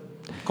 O sea,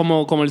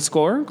 ¿Como el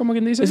score? ¿Cómo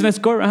quien dice? Es un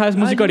score, es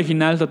música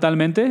original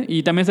totalmente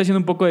y también estoy haciendo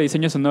un poco de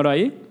diseño sonoro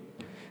ahí,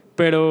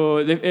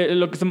 pero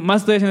lo que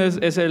más estoy haciendo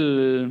es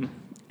el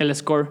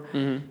score.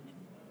 Uh-huh.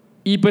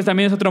 Y pues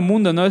también es otro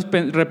mundo, ¿no? Es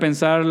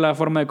repensar la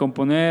forma de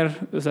componer,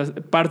 o sea,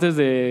 partes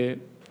de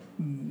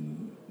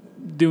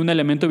un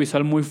elemento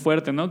visual muy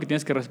fuerte, ¿no? Que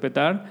tienes que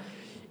respetar.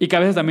 y que a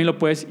veces también lo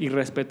puedes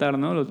irrespetar,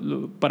 ¿no?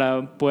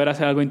 Para poder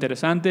hacer algo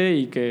interesante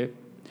y que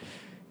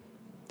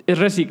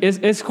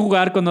es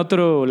jugar con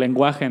otro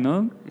lenguaje,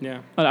 ¿no?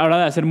 Yeah. A la hora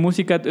de hacer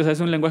música, o sea,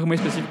 es un lenguaje muy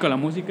específico la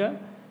música.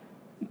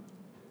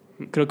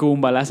 Creo que hubo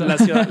un balazo. La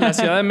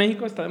Ciudad de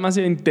México está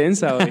demasiado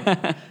intensa hoy.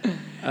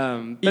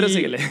 Pero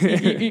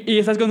síguele. Y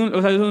estás con o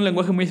sea, es un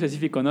lenguaje muy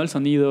específico, ¿no? El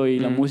sonido y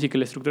la música y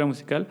la estructura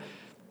musical.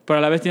 Pero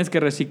a la vez tienes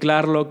que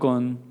reciclarlo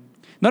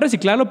no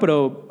reciclarlo,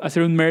 pero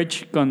hacer un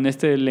merge con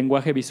este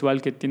lenguaje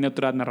visual que tiene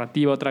otra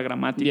narrativa, otra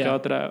gramática,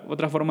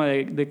 otra forma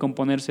de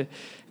componerse.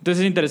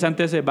 Entonces es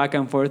interesante ese back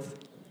and forth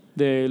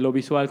de lo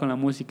visual con la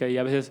música y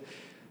a veces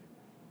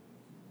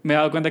me he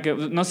dado cuenta que,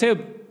 no sé,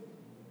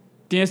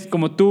 tienes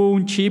como tú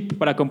un chip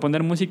para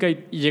componer música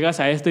y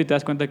llegas a esto y te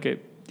das cuenta que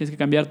tienes que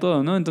cambiar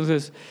todo, ¿no?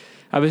 Entonces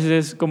a veces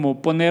es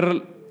como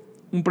poner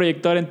un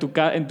proyector en tu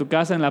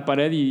casa, en la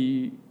pared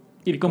y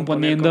ir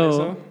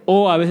componiendo,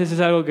 o a veces es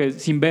algo que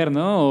sin ver,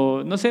 ¿no?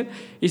 O no sé,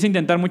 hice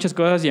intentar muchas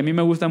cosas y a mí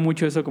me gusta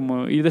mucho eso,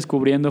 como ir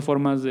descubriendo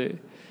formas de,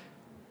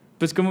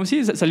 pues como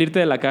sí, salirte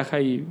de la caja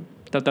y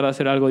tratar de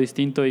hacer algo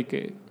distinto y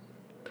que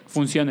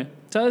funcione.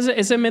 ¿Sabes?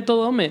 Ese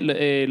método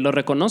lo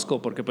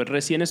reconozco porque pues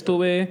recién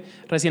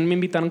me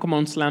invitaron como a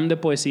un slam de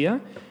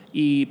poesía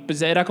y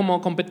pues era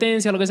como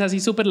competencia, lo que sea así,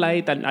 super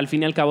light. Al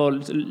fin y al cabo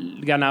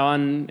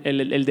ganaban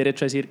el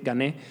derecho a decir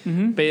gané.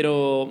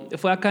 Pero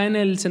fue acá en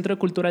el Centro de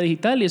Cultura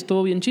Digital y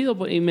estuvo bien chido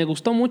y me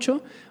gustó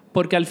mucho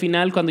porque al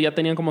final cuando ya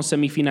tenían como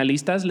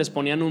semifinalistas les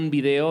ponían un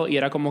video y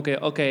era como que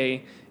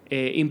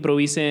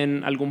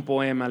improvisen algún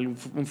poema,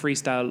 un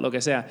freestyle, lo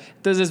que sea.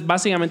 Entonces es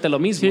básicamente lo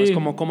mismo. Sí. Es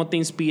como cómo te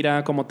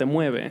inspira, cómo te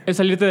mueve. Es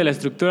salirte de la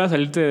estructura,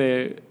 salirte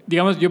de...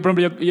 Digamos, yo por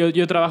ejemplo,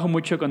 yo trabajo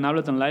mucho con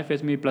Ableton Live,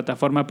 es mi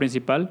plataforma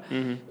principal.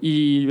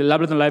 Y el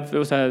Ableton Live,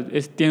 o sea,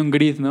 tiene un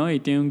grid, ¿no? Y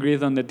tiene un grid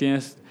donde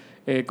tienes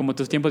como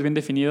tus tiempos bien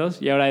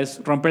definidos y ahora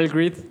es romper el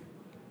grid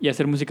y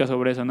hacer música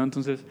sobre eso, ¿no?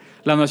 Entonces,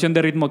 la noción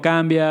de ritmo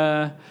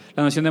cambia,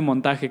 la noción de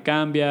montaje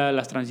cambia,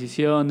 las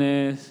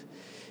transiciones...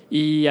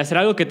 Y hacer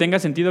algo que tenga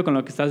sentido con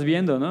lo que estás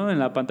viendo, ¿no? En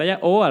la pantalla,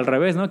 o al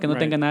revés, ¿no? Que no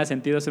tenga nada de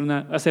sentido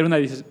hacer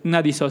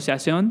una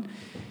disociación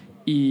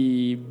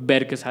y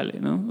ver qué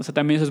sale, ¿no? O sea,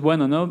 también eso es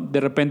bueno, ¿no? De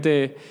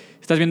repente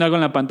estás viendo algo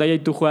en la pantalla y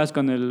tú juegas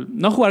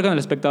no jugar con el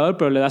espectador,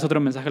 pero le das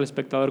otro mensaje al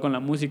espectador con la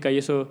música y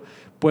eso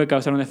puede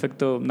causar un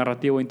efecto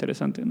narrativo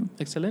interesante, ¿no?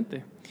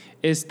 Excelente.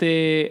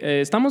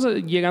 Estamos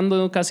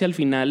llegando casi al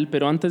final,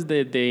 pero antes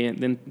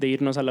de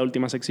irnos a la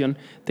última sección,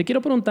 te quiero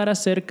preguntar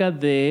acerca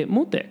de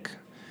Mutec.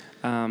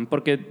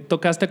 Porque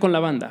tocaste con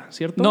la banda,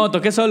 ¿cierto? No,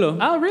 toqué solo.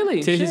 Ah,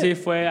 really? Sí, sí,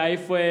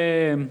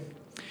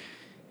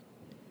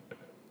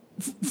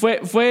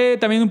 fue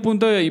también un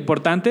punto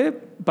importante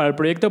para el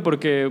proyecto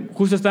porque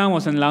justo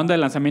estábamos en la onda del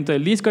lanzamiento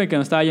del disco y que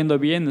nos estaba yendo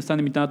bien, nos estaban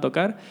invitando a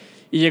tocar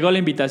y llegó la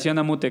invitación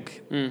a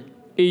Mutec.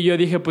 Y yo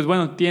dije, pues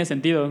bueno, tiene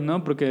sentido,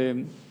 ¿no?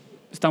 Porque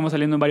estamos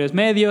saliendo en varios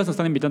medios, nos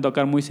están invitando a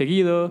tocar muy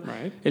seguido,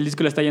 el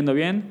disco le está yendo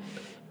bien.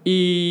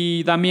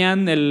 Y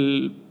Damián,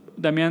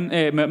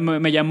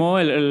 me llamó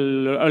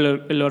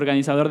el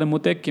organizador de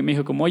Mutec que me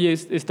dijo como, oye,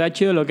 está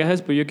chido lo que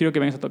haces, pero yo quiero que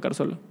vengas a tocar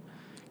solo.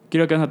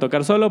 Quiero que vengas a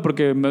tocar solo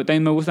porque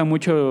también me gusta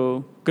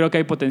mucho, creo que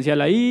hay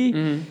potencial ahí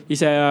y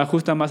se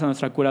ajusta más a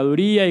nuestra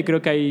curaduría y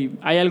creo que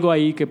hay algo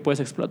ahí que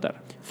puedes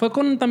explotar. Fue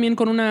también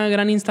con una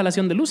gran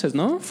instalación de luces,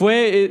 ¿no?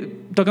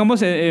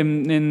 Tocamos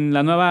en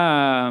la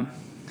nueva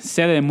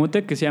sede de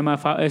Mutec que se llama,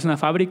 es una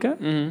fábrica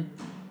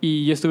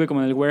y yo estuve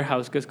como en el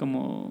warehouse, que es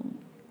como...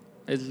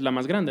 Es la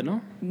más grande,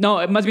 ¿no?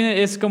 No, más bien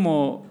es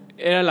como...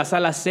 Era la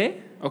sala C,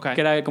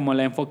 que era como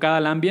la enfocada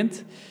al ambient.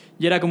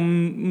 Y era como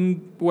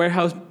un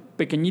warehouse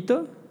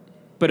pequeñito,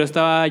 pero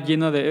estaba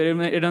lleno de...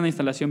 Era una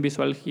instalación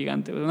visual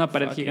gigante, una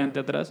pared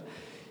gigante atrás.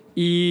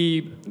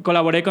 Y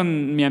colaboré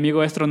con mi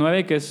amigo Estro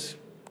 9, que es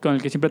con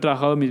el que siempre he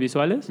trabajado mis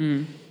visuales.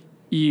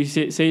 Y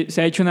se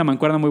ha hecho una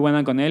mancuerna muy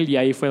buena con él y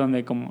ahí fue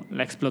donde como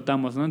la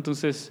explotamos, ¿no?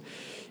 Entonces...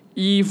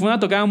 Y fue una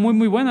tocada muy,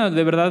 muy buena.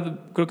 De verdad,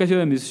 creo que ha sido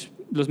de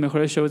los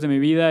mejores shows de mi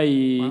vida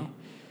y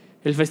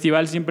el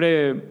festival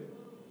siempre,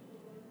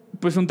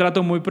 pues un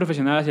trato muy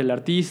profesional hacia el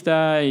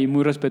artista y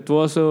muy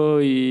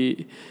respetuoso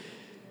y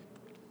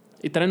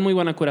traen muy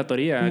buena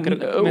curatoría.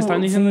 Me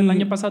estaban diciendo el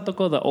año pasado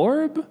tocó The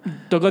Orb.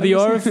 Tocó The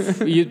Orb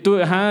y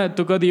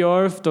tocó The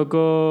Orb,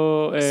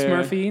 tocó...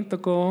 Smurfy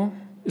tocó...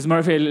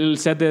 Smurfy, el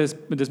set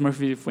de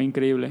Smurfy fue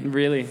increíble.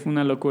 Really? Fue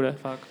una locura.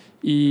 Fuck.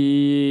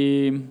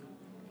 Y...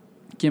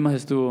 ¿Quién más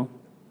estuvo?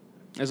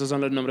 Esos son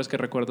los nombres que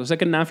recuerdo. Sé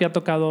que Nafi ha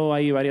tocado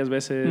ahí varias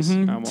veces.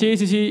 Sí.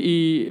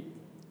 Y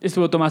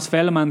estuvo Tomás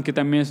Feldman, que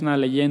también es una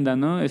leyenda,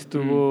 ¿no?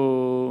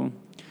 Estuvo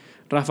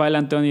Rafael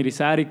Antonio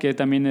Irizarry, que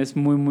también es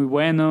muy, muy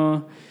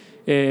bueno.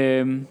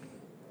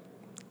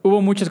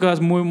 Hubo muchas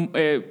cosas muy...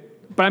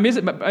 para mí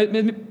es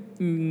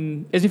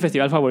mi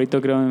festival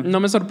favorito, creo. No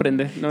me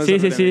sorprende. Sí.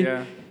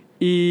 Yeah.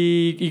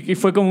 Y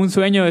fue como un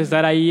sueño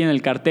estar ahí en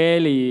el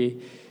cartel y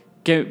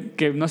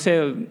que no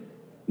sé...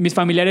 Mis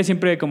familiares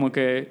siempre como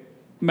que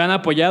me han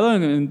apoyado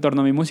en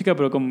torno a mi música,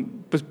 pero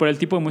pues por el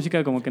tipo de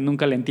música como que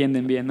nunca le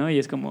entienden bien, ¿no? Y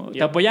es como,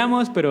 te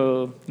apoyamos,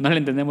 pero no le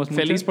entendemos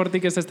mucho. Feliz por ti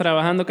que estés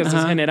trabajando, que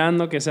estés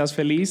generando, que seas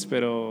feliz,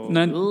 pero...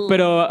 No,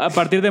 pero a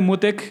partir de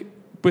Mutec,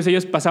 pues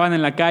ellos pasaban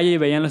en la calle y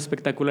veían los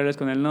espectaculares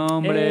con el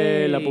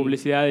nombre, la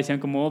publicidad, decían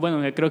como,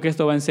 bueno, creo que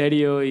esto va en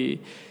serio, y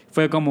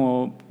fue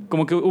como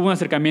que hubo un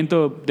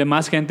acercamiento de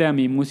más gente a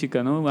mi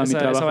música, ¿no? A mi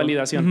trabajo. Esa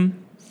validación.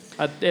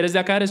 ¿Eres de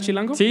acá? ¿Eres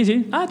chilango? Sí,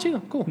 sí. Ah,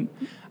 chido, cool.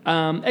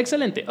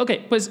 Excelente. Ok,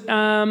 pues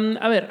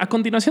a ver, a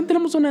continuación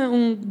tenemos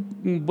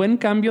un buen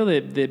cambio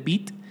de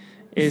beat.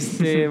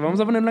 Vamos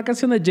a poner una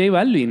canción de J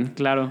Balvin.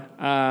 Claro.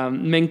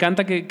 Me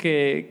encanta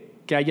que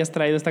hayas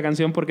traído esta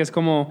canción porque es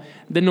como,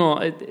 de nuevo,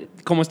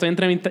 como estoy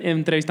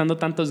entrevistando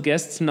tantos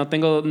guests, no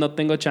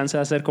tengo chance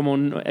de hacer como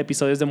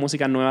episodios de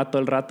música nueva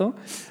todo el rato.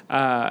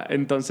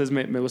 Entonces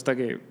me gusta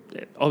que,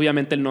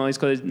 obviamente, el nuevo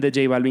disco de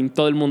J Balvin,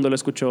 todo el mundo lo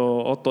escuchó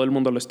o todo el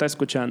mundo lo está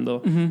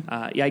escuchando,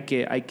 y hay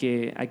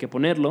que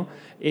ponerlo.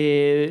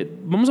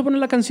 Vamos a poner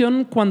la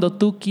canción Cuando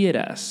Tú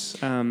Quieras.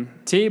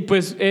 Sí,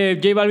 pues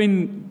J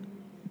Balvin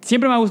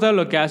siempre me ha gustado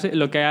lo que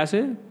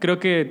hace. Creo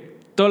que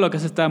todo lo que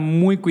hace está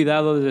muy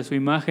cuidado, desde su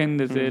imagen,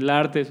 desde el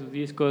arte de sus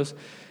discos,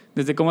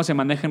 desde cómo se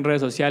maneja en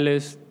redes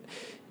sociales.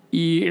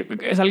 Y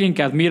es alguien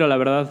que admiro, la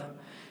verdad.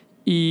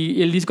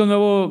 Y el disco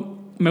nuevo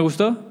me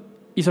gustó.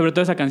 Y sobre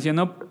todo esa canción,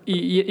 ¿no?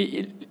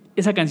 Y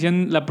esa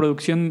canción, la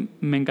producción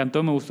me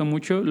encantó, me gustó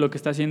mucho lo que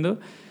está haciendo.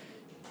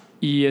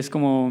 Y es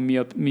como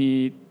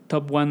mi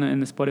top one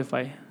en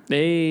Spotify.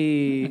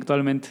 Hey.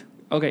 Actualmente.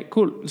 Ok,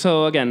 cool.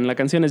 So, again, la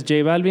canción es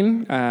J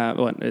Balvin.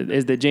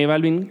 Es de J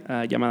Balvin,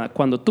 llamada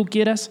Cuando Tú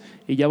Quieras.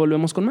 Y ya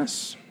volvemos con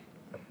más.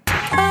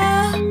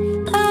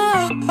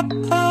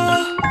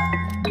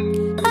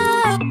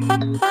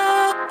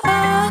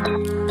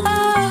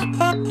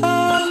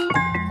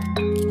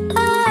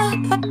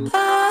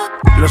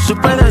 Lo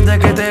supe desde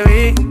que te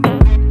vi,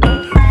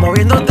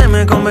 moviéndote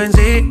me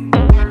convencí.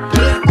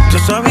 Yo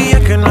sabía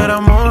que no era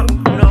amor,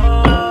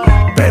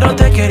 pero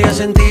te quería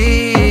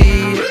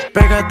sentir.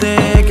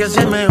 Pégate que así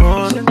es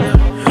mejor.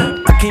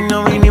 Aquí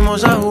no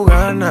vinimos a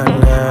jugar,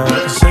 nada.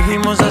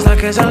 Seguimos hasta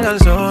que salga el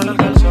sol.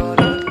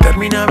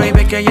 Termina,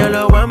 baby, que yo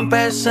lo voy a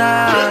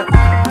empezar.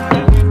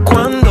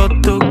 Cuando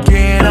tú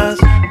quieras,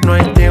 no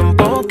hay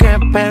tiempo que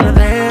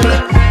perder.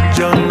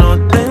 Yo no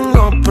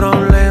tengo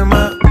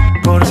problema,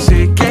 por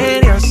si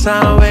querías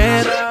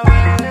saber.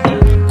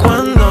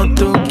 Cuando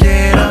tú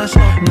quieras,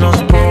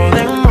 nos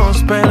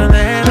podemos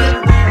perder.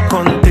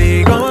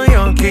 Contigo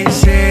yo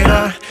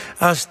quisiera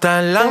hasta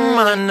el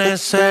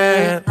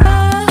amanecer.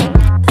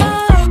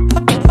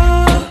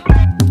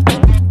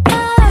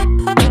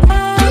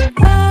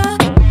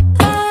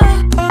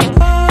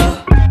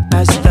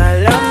 Hasta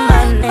el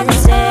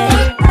amanecer.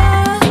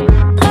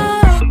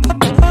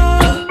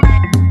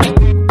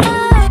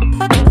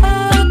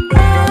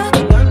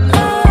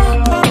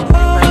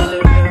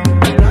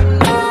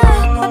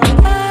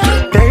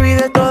 Baby,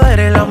 de todo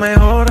eres la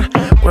mejor.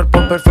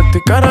 Cuerpo perfecto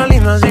y cara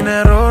linda sin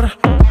error.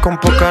 Con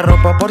poca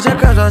ropa por si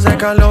acaso hace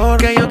calor.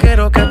 Que yo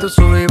quiero que tú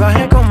subas y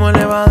bajes como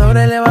elevador.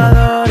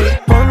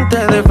 Y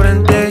ponte de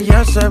frente,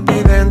 ya es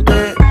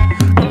evidente.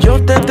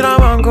 Yo te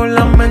trabajo con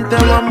la mente,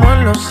 vamos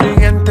a lo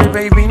siguiente.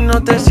 Baby,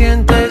 no te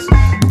sientes.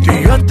 Tú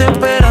y yo a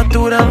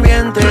temperatura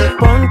ambiente.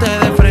 Ponte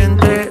de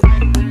frente,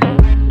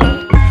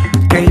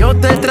 que yo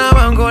te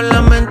trabajo con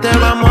la mente,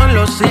 vamos a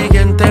lo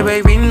siguiente.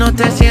 Baby, no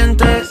te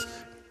sientes.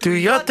 Tú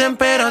y yo a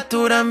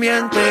temperatura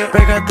ambiente.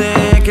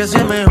 Pégate que así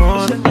es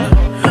mejor.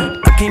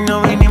 Aquí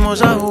no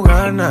vinimos a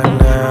jugar,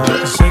 nada.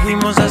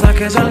 Seguimos hasta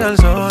que salga el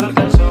sol.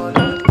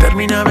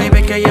 Termina,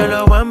 baby, que yo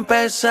lo voy a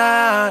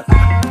empezar.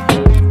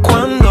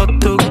 Cuando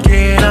tú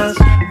quieras,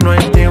 no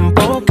hay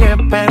tiempo que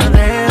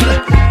perder.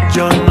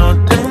 Yo no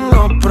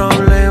tengo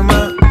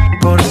problema,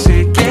 por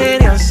si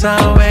querías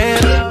saber.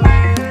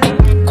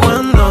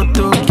 Cuando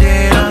tú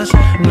quieras,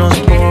 nos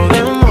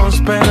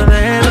podemos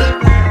perder.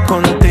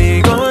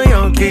 Contigo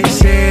yo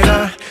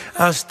quisiera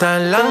hasta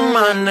el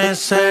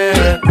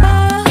amanecer.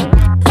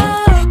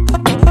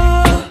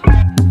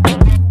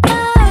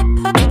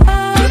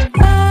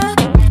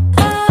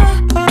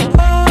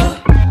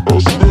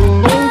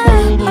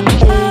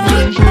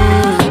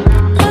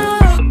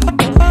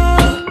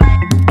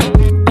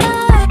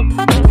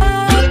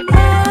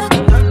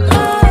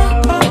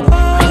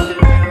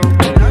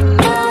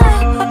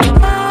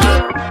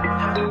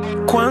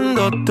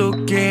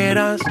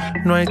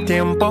 No hay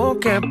tiempo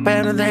que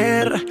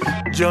perder.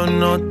 Yo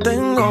no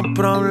tengo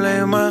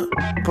problema,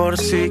 por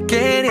si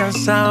querías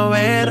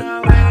saber.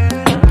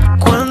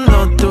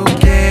 Cuando tú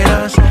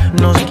quieras,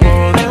 nos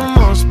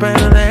podemos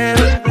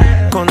perder.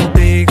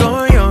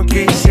 Contigo yo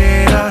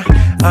quisiera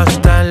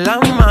hasta el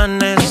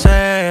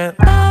amanecer.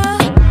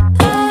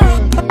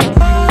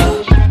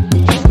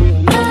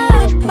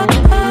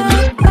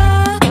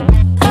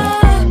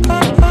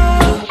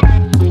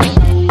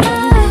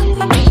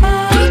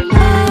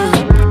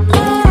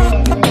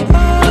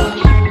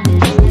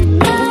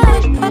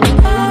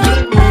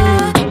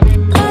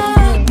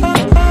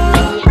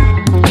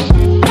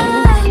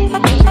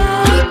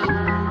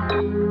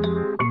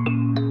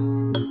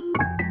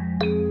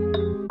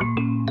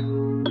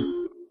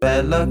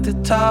 bad luck to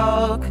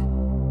talk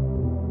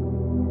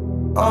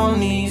on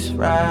these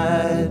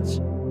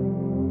rides.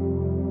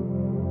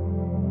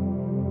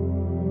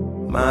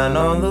 Mine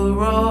on the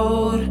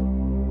road,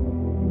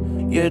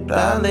 your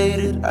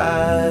dilated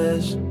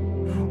eyes.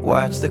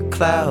 Watch the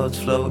clouds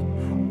float,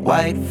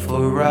 white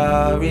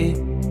Ferrari.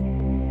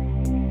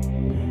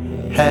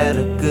 Had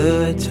a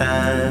good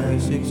time.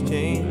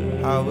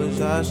 16, how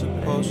was I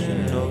supposed to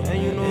know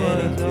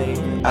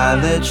anything? I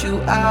let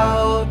you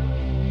out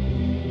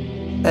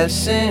at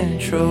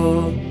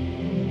Central.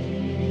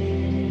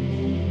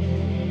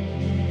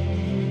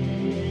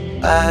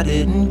 I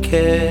didn't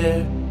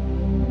care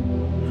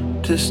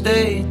to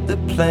stay the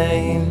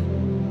plane.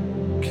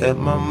 Kept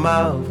my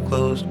mouth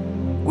closed.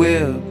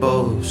 We're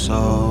both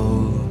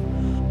so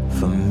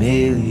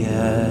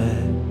familiar.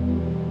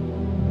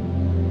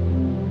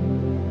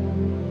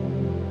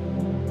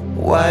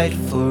 White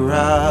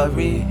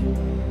Ferrari.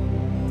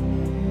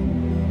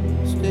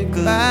 Stick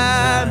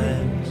by me,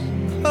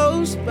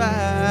 close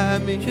by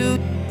me. You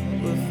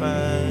will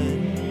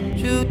find,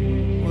 you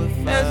will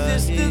find. As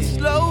this the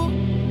slow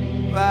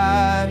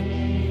ride.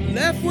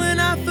 Left when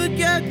I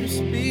forget to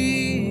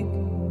speak.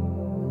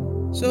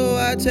 So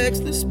I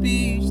text the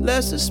speech,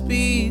 lesser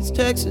speeds,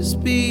 Texas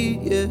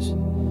speed, yes.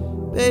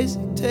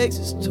 Basic takes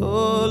its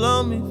toll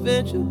on me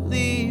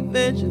eventually,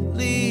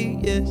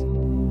 yes.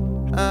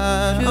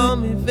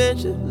 On me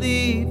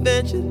eventually,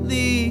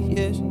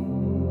 yes.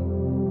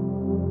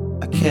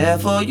 I care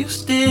for you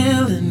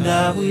still and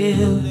I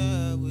will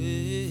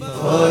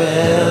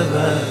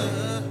forever.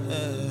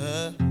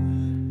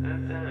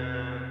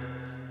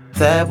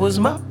 That was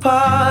my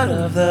part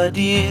of the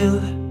deal.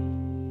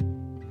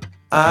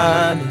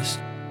 Honest,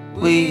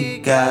 we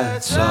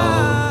got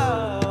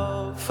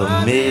so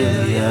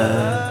familiar.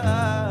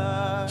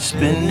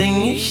 Spending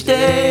each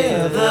day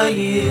of the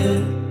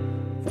year.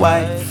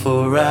 White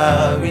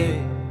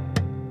Ferrari.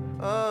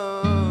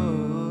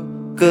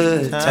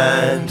 Good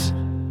times.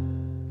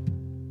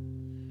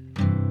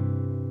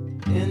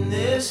 In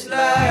this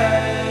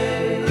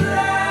life.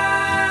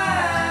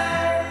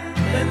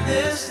 In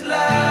this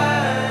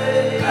life.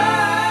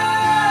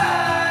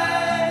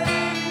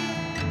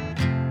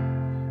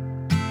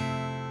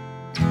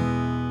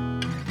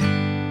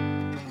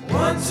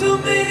 One too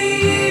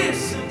many years,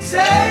 some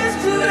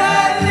tattooed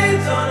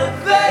eyelids on a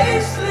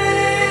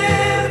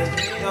facelift.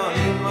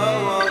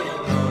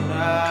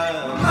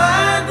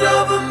 Mind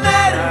over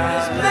matter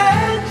is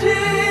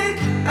magic.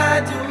 I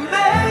do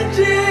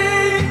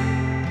magic.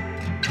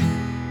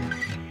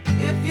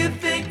 If you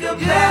think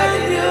about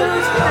it,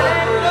 you'll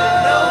spend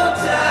no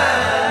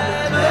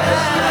time.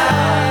 Best life.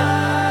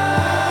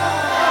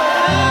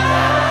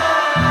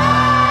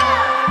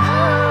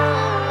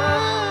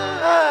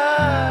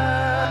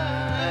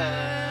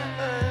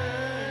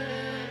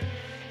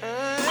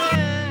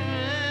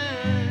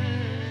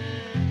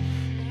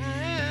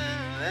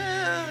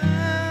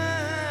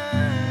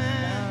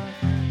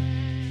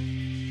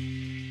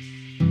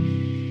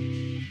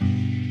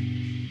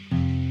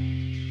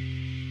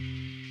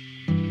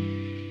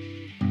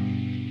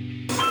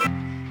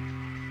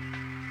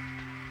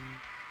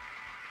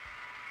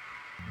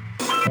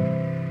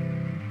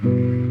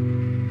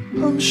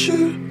 I'm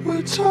sure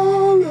we're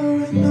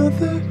taller in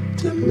another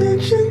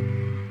dimension.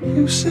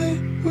 You say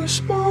we're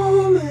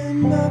small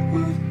and not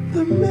worth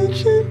the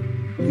mention.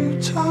 You're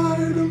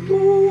tired of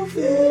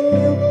moving,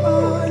 your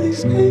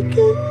body's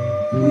aching.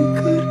 We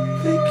could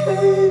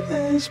vacate,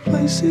 there's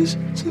places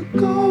to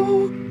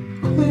go.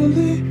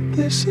 Clearly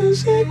this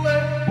isn't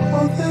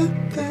all that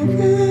there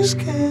is.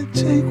 Can't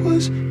take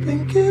what's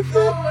been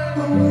given,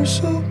 but we're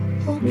so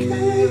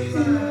okay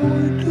here,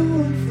 we're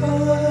doing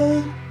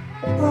fine.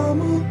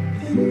 Primal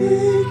and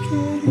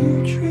naked, you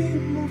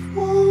dream of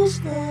walls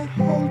that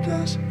hold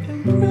us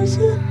in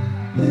prison.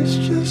 It's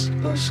just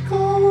a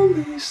skull,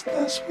 at least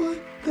that's what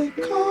they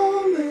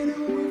call it,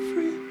 and we're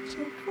free to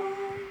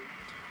roam.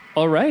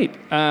 All right.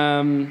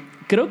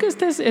 Creo que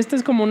este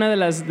es como una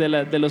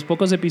de los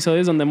pocos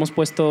episodios donde hemos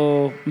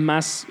puesto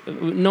más,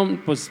 no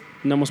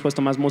hemos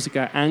puesto más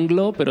música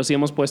anglo, pero sí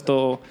hemos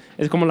puesto,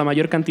 es como la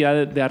mayor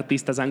cantidad de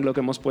artistas anglo que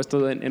hemos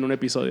puesto en un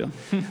episodio.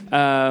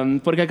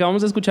 Porque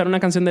acabamos de escuchar una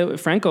canción de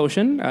Frank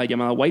Ocean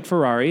llamada White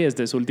Ferrari, es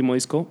de su último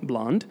disco,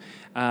 Blonde.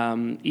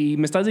 Y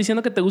me estás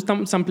diciendo que te gusta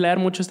samplear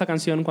mucho esta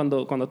canción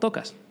cuando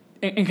tocas.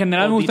 En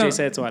general me gusta... DJ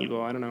sets o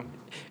algo, I don't know.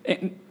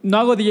 No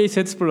hago DJ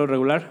sets por lo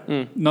regular.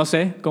 No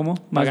sé cómo,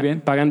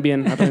 bien. Pagan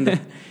bien, aprende.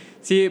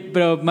 Sí,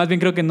 pero más bien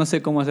creo que no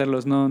sé cómo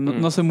hacerlos.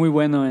 No soy muy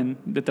bueno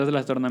detrás de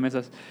las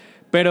tornamesas.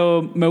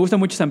 Pero me gusta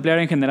mucho samplear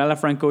en general a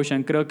Frank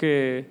Ocean. Creo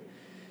que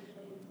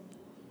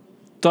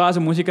toda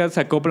su música se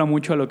acopla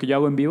mucho a lo que yo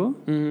hago en vivo.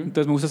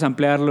 Entonces me gusta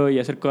samplearlo y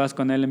hacer cosas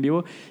con él en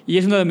vivo. Y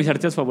es uno de mis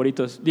artistas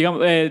favoritos.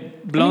 Digamos,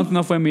 Blonde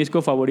no fue mi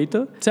disco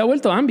favorito. Se ha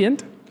vuelto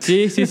ambient.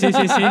 Sí.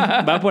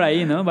 Va por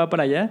ahí, ¿no? Va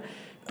para allá.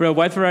 Pero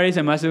White Ferrari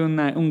se me hace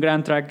un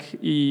gran track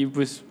y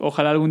pues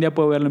ojalá algún día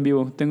pueda verlo en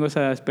vivo. Tengo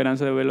esa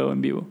esperanza de verlo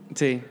en vivo.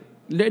 Sí.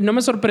 No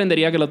me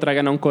sorprendería que lo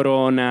traigan a un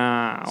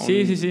Corona,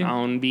 a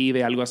un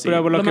Vive, algo así.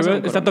 Pero por lo que veo,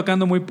 está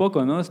tocando muy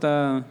poco, ¿no?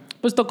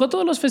 Pues tocó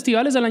todos los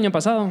festivales del año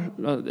pasado.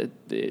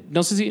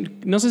 No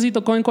sé si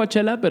tocó en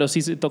Coachella, pero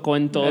sí se tocó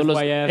en todos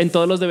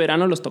los de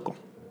verano los tocó.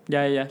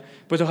 Ya.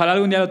 Pues ojalá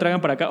algún día lo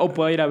traigan para acá o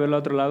pueda ir a verlo a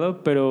otro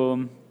lado,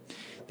 pero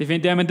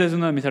definitivamente es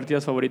uno de mis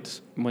artistas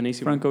favoritos.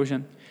 Buenísimo. Frank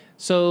Ocean.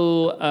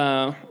 So,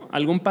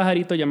 algún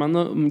pajarito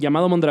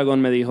llamado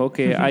Mondragón me dijo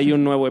que hay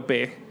un nuevo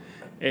EP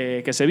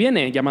que se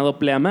viene, llamado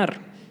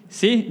Pleamar.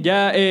 Sí,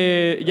 ya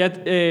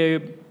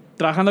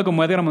trabajando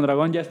como Edgar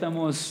Mondragón, ya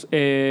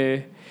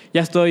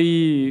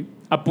estoy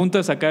a punto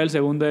de sacar el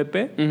segundo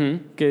EP,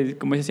 que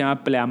como dice se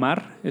llama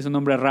Pleamar. Es un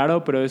nombre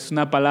raro, pero es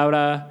una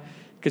palabra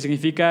que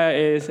significa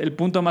es el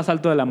punto más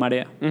alto de la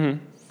marea.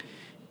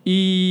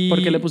 Y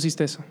 ¿por qué le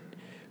pusiste eso?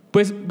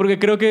 Pues porque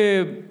creo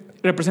que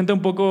representa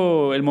un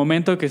poco el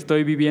momento que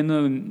estoy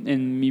viviendo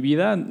en mi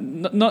vida.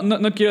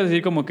 No quiero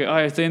decir como que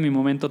estoy en mi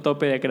momento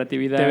tope de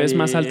creatividad. Te ves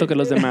más alto que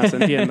los demás,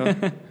 entiendo.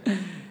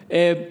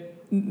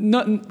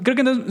 Creo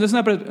que no es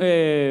una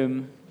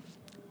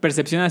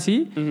percepción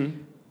así,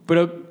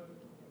 pero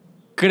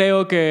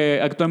creo que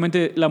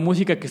actualmente la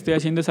música que estoy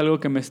haciendo es algo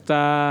que me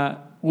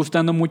está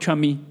gustando mucho a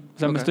mí. O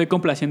sea, me estoy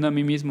complaciendo a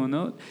mí mismo,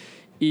 ¿no?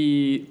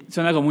 Y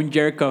suena como un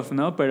jerk-off,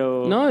 ¿no?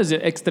 Pero no, es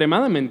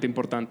extremadamente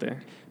importante.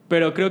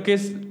 Pero creo que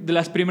es de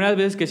las primeras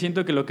veces que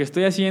siento que lo que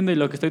estoy haciendo y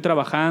lo que estoy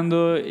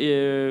trabajando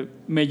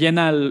me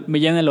llena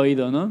el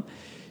oído, ¿no?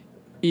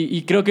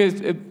 Y creo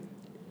que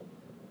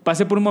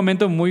pasé por un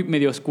momento muy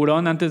medio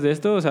oscurón antes de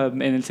esto, o sea,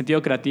 en el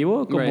sentido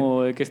creativo,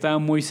 como de que estaba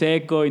muy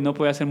seco y no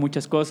podía hacer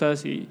muchas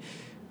cosas y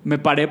me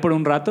paré por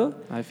un rato.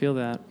 I feel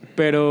that.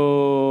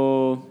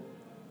 Pero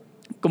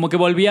como que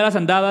volví a las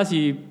andadas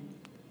y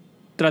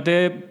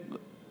traté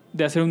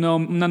de hacer una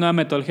nueva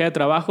metodología de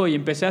trabajo y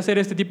empecé a hacer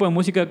este tipo de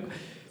música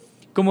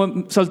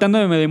como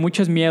soltándome de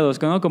muchos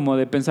miedos, ¿no? Como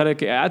de pensar de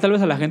que tal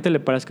vez a la gente le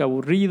parezca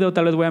aburrido,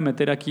 tal vez voy a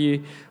meter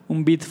aquí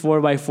un beat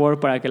 4x4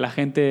 para que la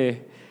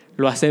gente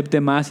lo acepte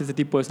más, este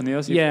tipo de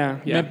sonidos. Y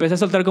me empecé a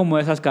soltar como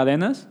esas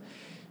cadenas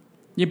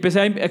y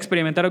empecé a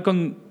experimentar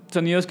con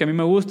sonidos que a mí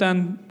me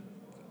gustan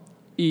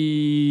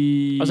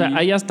y... O sea,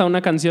 hay hasta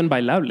una canción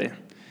bailable.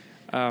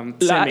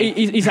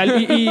 Y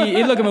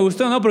es lo que me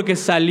gustó, ¿no? Porque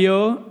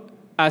salió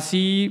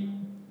así...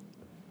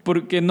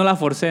 Porque no la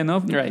forcé, ¿no?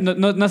 Right.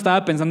 No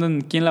estaba pensando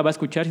en quién la va a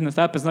escuchar, sino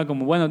estaba pensando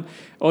como, bueno,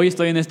 hoy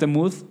estoy en este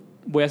mood,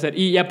 voy a hacer...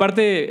 Y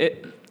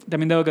aparte,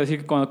 también debo decir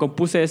que cuando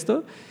compuse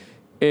esto,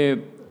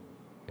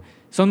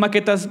 son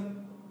maquetas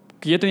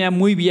que yo tenía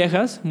muy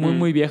viejas,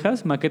 muy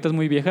viejas, maquetas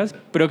muy viejas,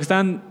 pero que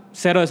estaban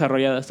cero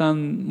desarrolladas,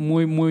 estaban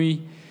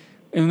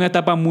en una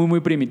etapa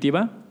muy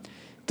primitiva.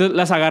 Entonces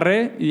las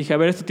agarré y dije, a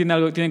ver, esto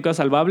tiene cosas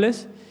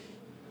salvables.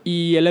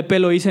 Y el EP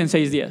lo hice en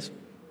 6 días.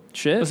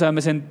 Shit. O sea,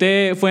 me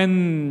senté, fue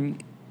un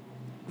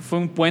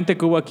puente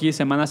que hubo aquí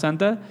Semana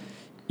Santa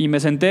y me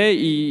senté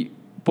y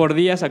por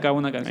día sacaba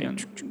una canción.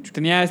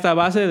 Tenía esta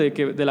base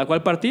de la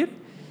cual partir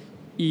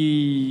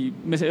y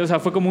o sea,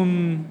 fue como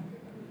un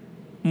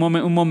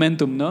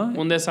momentum, ¿no?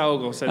 Un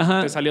desahogo,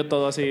 te salió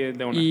todo así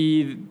de una.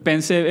 Y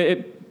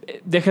pensé,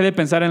 dejé de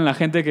pensar en la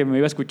gente que me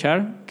iba a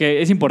escuchar,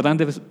 que es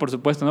importante, por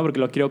supuesto, ¿no? Porque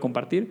lo quiero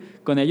compartir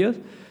con ellos.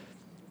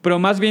 Pero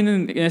más bien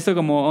en esto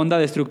como onda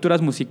de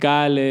estructuras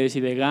musicales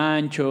y de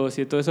ganchos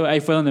y todo eso,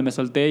 ahí fue donde me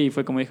solté y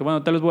fue como dije,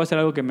 bueno, tal vez voy a hacer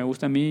algo que me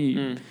gusta a mí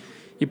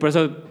y por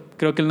eso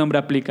creo que el nombre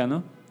aplica,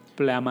 ¿no?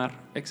 Pleamar.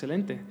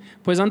 Excelente.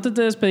 Pues antes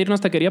de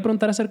despedirnos te quería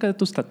preguntar acerca de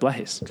tus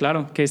tatuajes.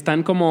 Claro. Que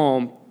están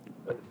como...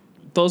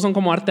 Todos son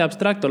como arte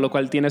abstracto, lo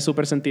cual tiene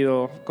súper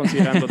sentido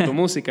considerando tu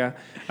música.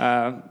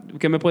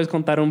 ¿Qué me puedes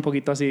contar un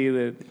poquito así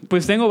de...?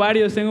 Pues tengo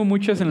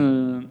muchos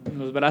en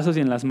los brazos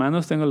y en las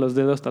manos. Tengo los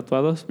dedos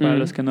tatuados, para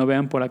los que no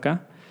vean por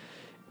acá.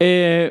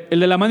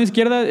 El de la mano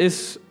izquierda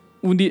es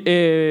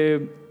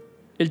el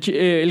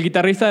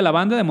guitarrista de la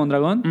banda, de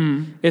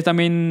Mondragón. Es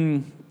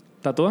también...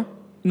 ¿Tatúa?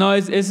 No,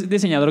 es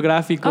diseñador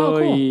gráfico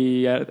cool.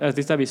 y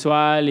artista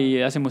visual y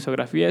hace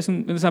museografía. Es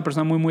una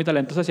persona muy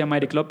talentosa, se llama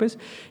Eric López.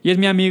 Y es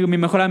mi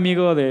mejor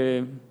amigo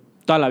de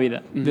toda la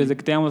vida, desde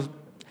que teníamos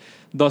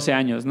 12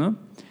 años, ¿no?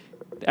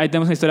 Ahí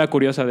tenemos una historia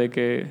curiosa de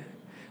que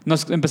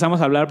nos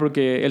empezamos a hablar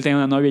porque él tenía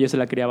una novia y yo se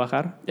la quería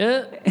bajar.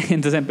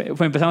 Entonces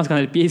empezamos con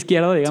el pie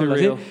izquierdo, digamos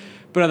así.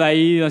 Pero de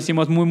ahí nos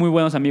hicimos muy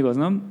buenos amigos,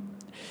 ¿no?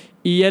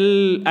 Y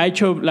él ha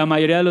hecho la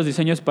mayoría de los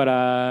diseños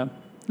para...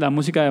 la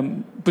música,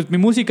 pues mi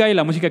música y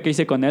la música que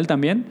hice con él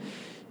también.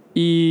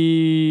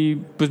 Y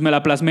pues me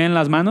la plasmé en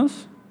las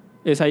manos.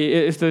 Esta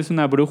es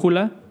una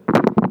brújula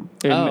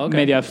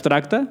medio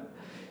abstracta.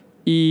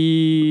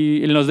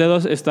 Y en los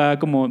dedos está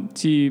como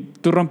si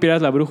tú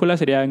rompieras la brújula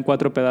sería en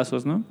 4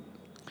 pedazos, ¿no?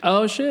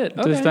 Oh, shit.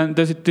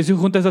 Entonces si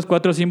juntas esos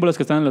 4 símbolos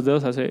que están en los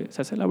dedos, se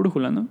hace la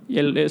brújula, ¿no? Y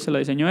él se la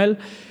diseñó él.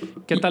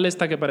 ¿Qué tal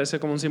esta que parece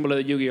como un símbolo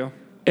de Yu-Gi-Oh?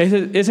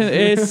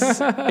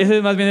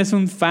 Ese más bien es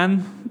un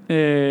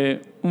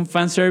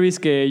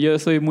fanservice que yo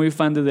soy muy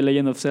fan de The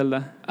Legend of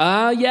Zelda.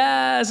 Ah,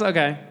 yes, ok.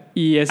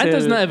 Y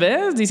Entonces,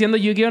 ¿ves? Diciendo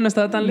Yu-Gi-Oh no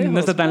estaba tan lejos. No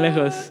está tan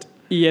lejos.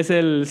 Y es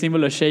el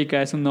símbolo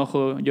Sheikah, es un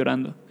ojo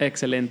llorando.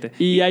 Excelente.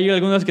 Y hay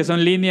algunos que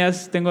son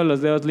líneas, tengo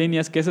los dedos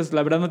líneas, que esos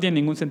la verdad no tienen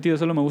ningún sentido,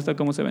 solo me gusta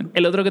cómo se ven.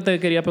 El otro que te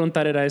quería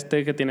preguntar era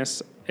este que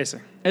tienes, ese.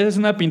 Esa es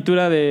una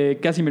pintura de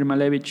Kazimir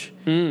Malevich,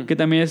 que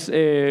también es...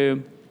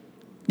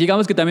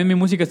 digamos que también mi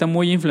música está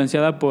muy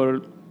influenciada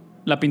por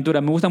la pintura.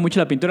 Me gusta mucho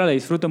la pintura, la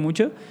disfruto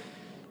mucho.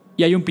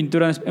 Y hay un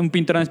pintor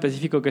en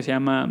específico que se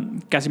llama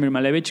Kazimir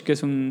Malevich, que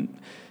es un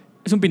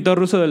pintor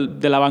ruso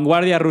de la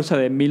vanguardia rusa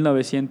de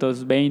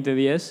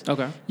 1920-10.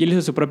 Okay. Y él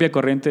hizo su propia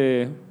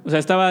corriente. O sea,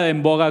 estaba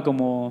en boga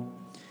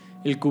como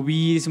el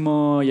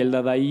cubismo y el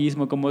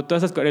dadaísmo, como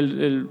todas esas...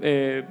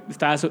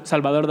 estaba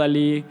Salvador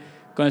Dalí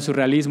con el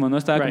surrealismo, ¿no?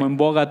 Estaba como en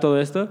boga todo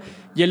esto.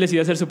 Y él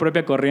decidió hacer su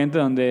propia corriente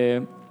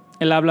donde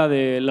él habla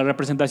de la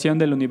representación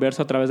del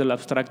universo a través del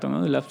abstracto,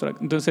 ¿no? Del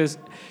abstracto. Entonces,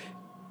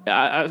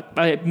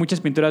 hay muchas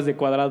pinturas de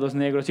cuadrados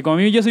negros. Y como a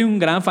mí, yo soy un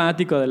gran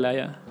fanático de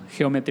la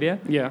geometría.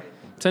 Ya.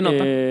 Se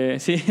nota.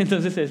 Sí,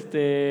 entonces,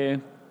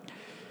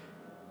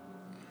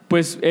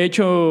 pues he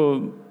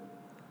hecho...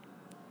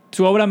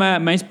 Su obra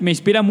me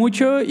inspira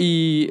mucho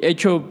y he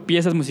hecho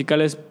piezas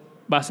musicales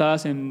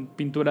basadas en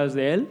pinturas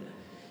de él.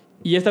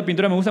 Y esta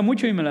pintura me gusta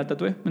mucho y me la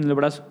tatué en el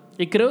brazo.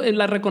 Y creo,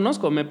 la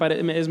reconozco,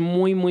 es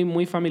muy, muy,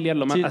 muy familiar.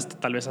 Lo más, sí.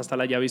 Tal vez hasta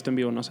la haya visto en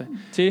vivo, no sé.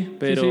 Sí,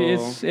 pero...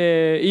 Sí,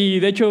 y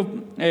de hecho,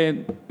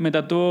 me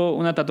tatuó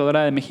una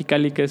tatuadora de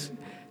Mexicali que es...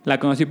 La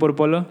conocí por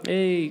Polo.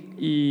 Hey.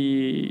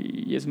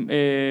 Y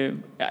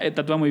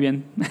tatúa muy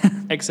bien.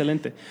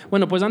 Excelente.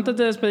 Bueno, pues antes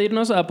de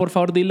despedirnos, por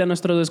favor, dile a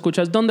nuestros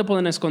escuchas dónde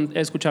pueden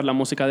escuchar la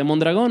música de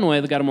Mondragón o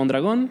Edgar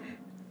Mondragón.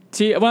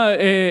 Sí, bueno,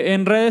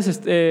 en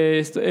redes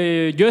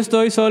yo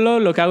estoy solo,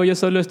 lo que hago yo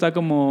solo está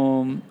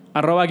como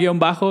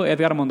 @_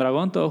 Edgar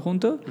Mondragón, todo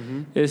junto.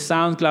 Es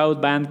SoundCloud,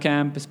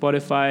 Bandcamp,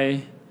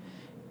 Spotify.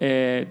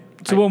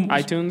 Subo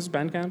iTunes,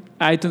 Bandcamp.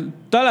 iTunes,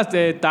 todas las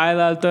de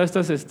Tidal, todas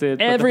estas...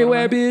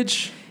 Everywhere,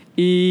 bitch.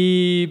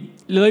 Y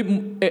le doy,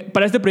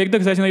 para este proyecto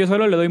que estoy haciendo yo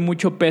solo, le doy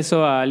mucho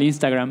peso al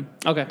Instagram.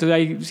 Okay. Entonces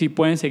ahí si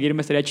pueden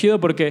seguirme estaría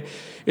chido porque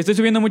estoy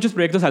subiendo muchos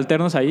proyectos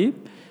alternos ahí.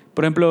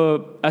 Por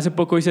ejemplo, hace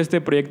poco hice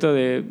este proyecto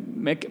de...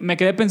 Me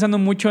quedé pensando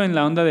mucho en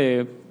la onda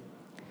de...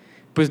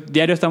 Pues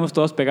diario estamos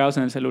todos pegados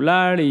en el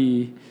celular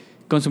y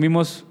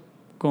consumimos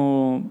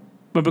con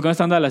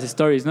esta onda de las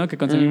stories, ¿no? Que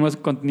consumimos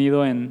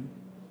contenido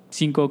en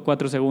 5,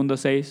 4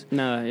 segundos, 6.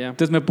 Nada, ya.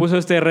 Entonces me puso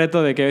este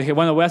reto de que dije,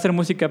 bueno, voy a hacer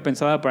música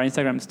pensada para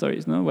Instagram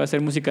Stories, ¿no? Voy a hacer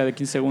música de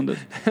 15 segundos.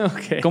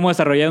 Okay. Cómo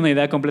desarrollar una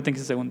idea completa en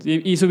 15 segundos.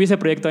 Y subí ese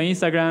proyecto a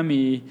Instagram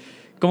y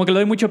como que le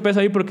doy mucho peso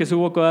ahí porque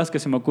subo cosas que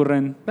se me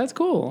ocurren. That's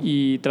cool.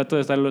 Y trato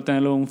de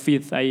tenerlo un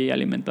feed ahí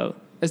alimentado.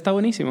 Está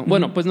buenísimo.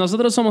 Bueno, pues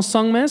nosotros somos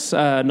Songmess.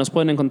 Nos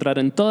pueden encontrar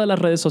en todas las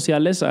redes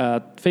sociales,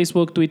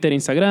 Facebook, Twitter,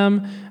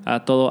 Instagram,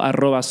 todo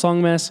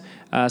 @Songmess.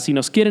 Si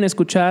nos quieren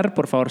escuchar,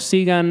 por favor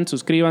sigan,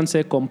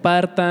 suscríbanse,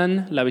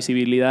 compartan. La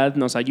visibilidad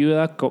nos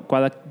ayuda.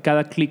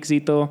 Cada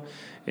clickcito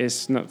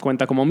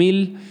cuenta como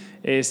 1000.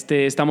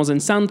 Estamos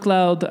en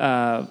SoundCloud,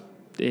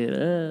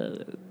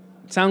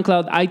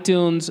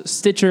 iTunes,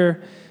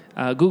 Stitcher,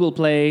 Google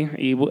Play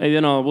y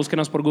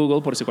búsquenos por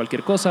Google por si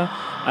cualquier cosa.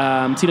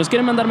 Si nos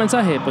quieren mandar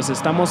mensaje, pues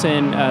estamos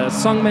en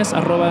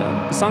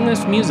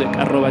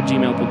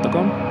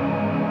songmessmusic@gmail.com.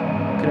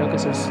 Creo que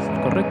eso es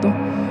correcto.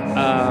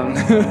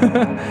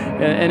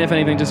 And if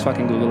anything, just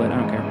fucking Google it. I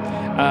don't care.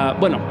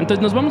 Bueno,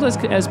 entonces nos vamos a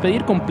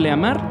despedir con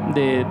Pleamar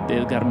de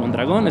Edgar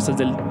Mondragón. Este es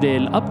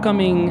del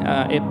upcoming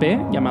EP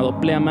llamado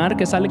Pleamar,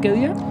 que sale ¿qué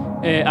día?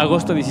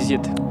 Agosto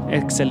 17.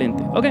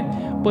 Excelente. Ok,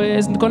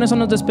 pues con eso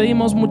nos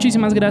despedimos.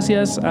 Muchísimas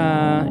gracias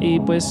y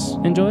pues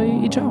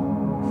enjoy y chao.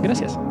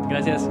 Gracias.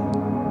 Gracias.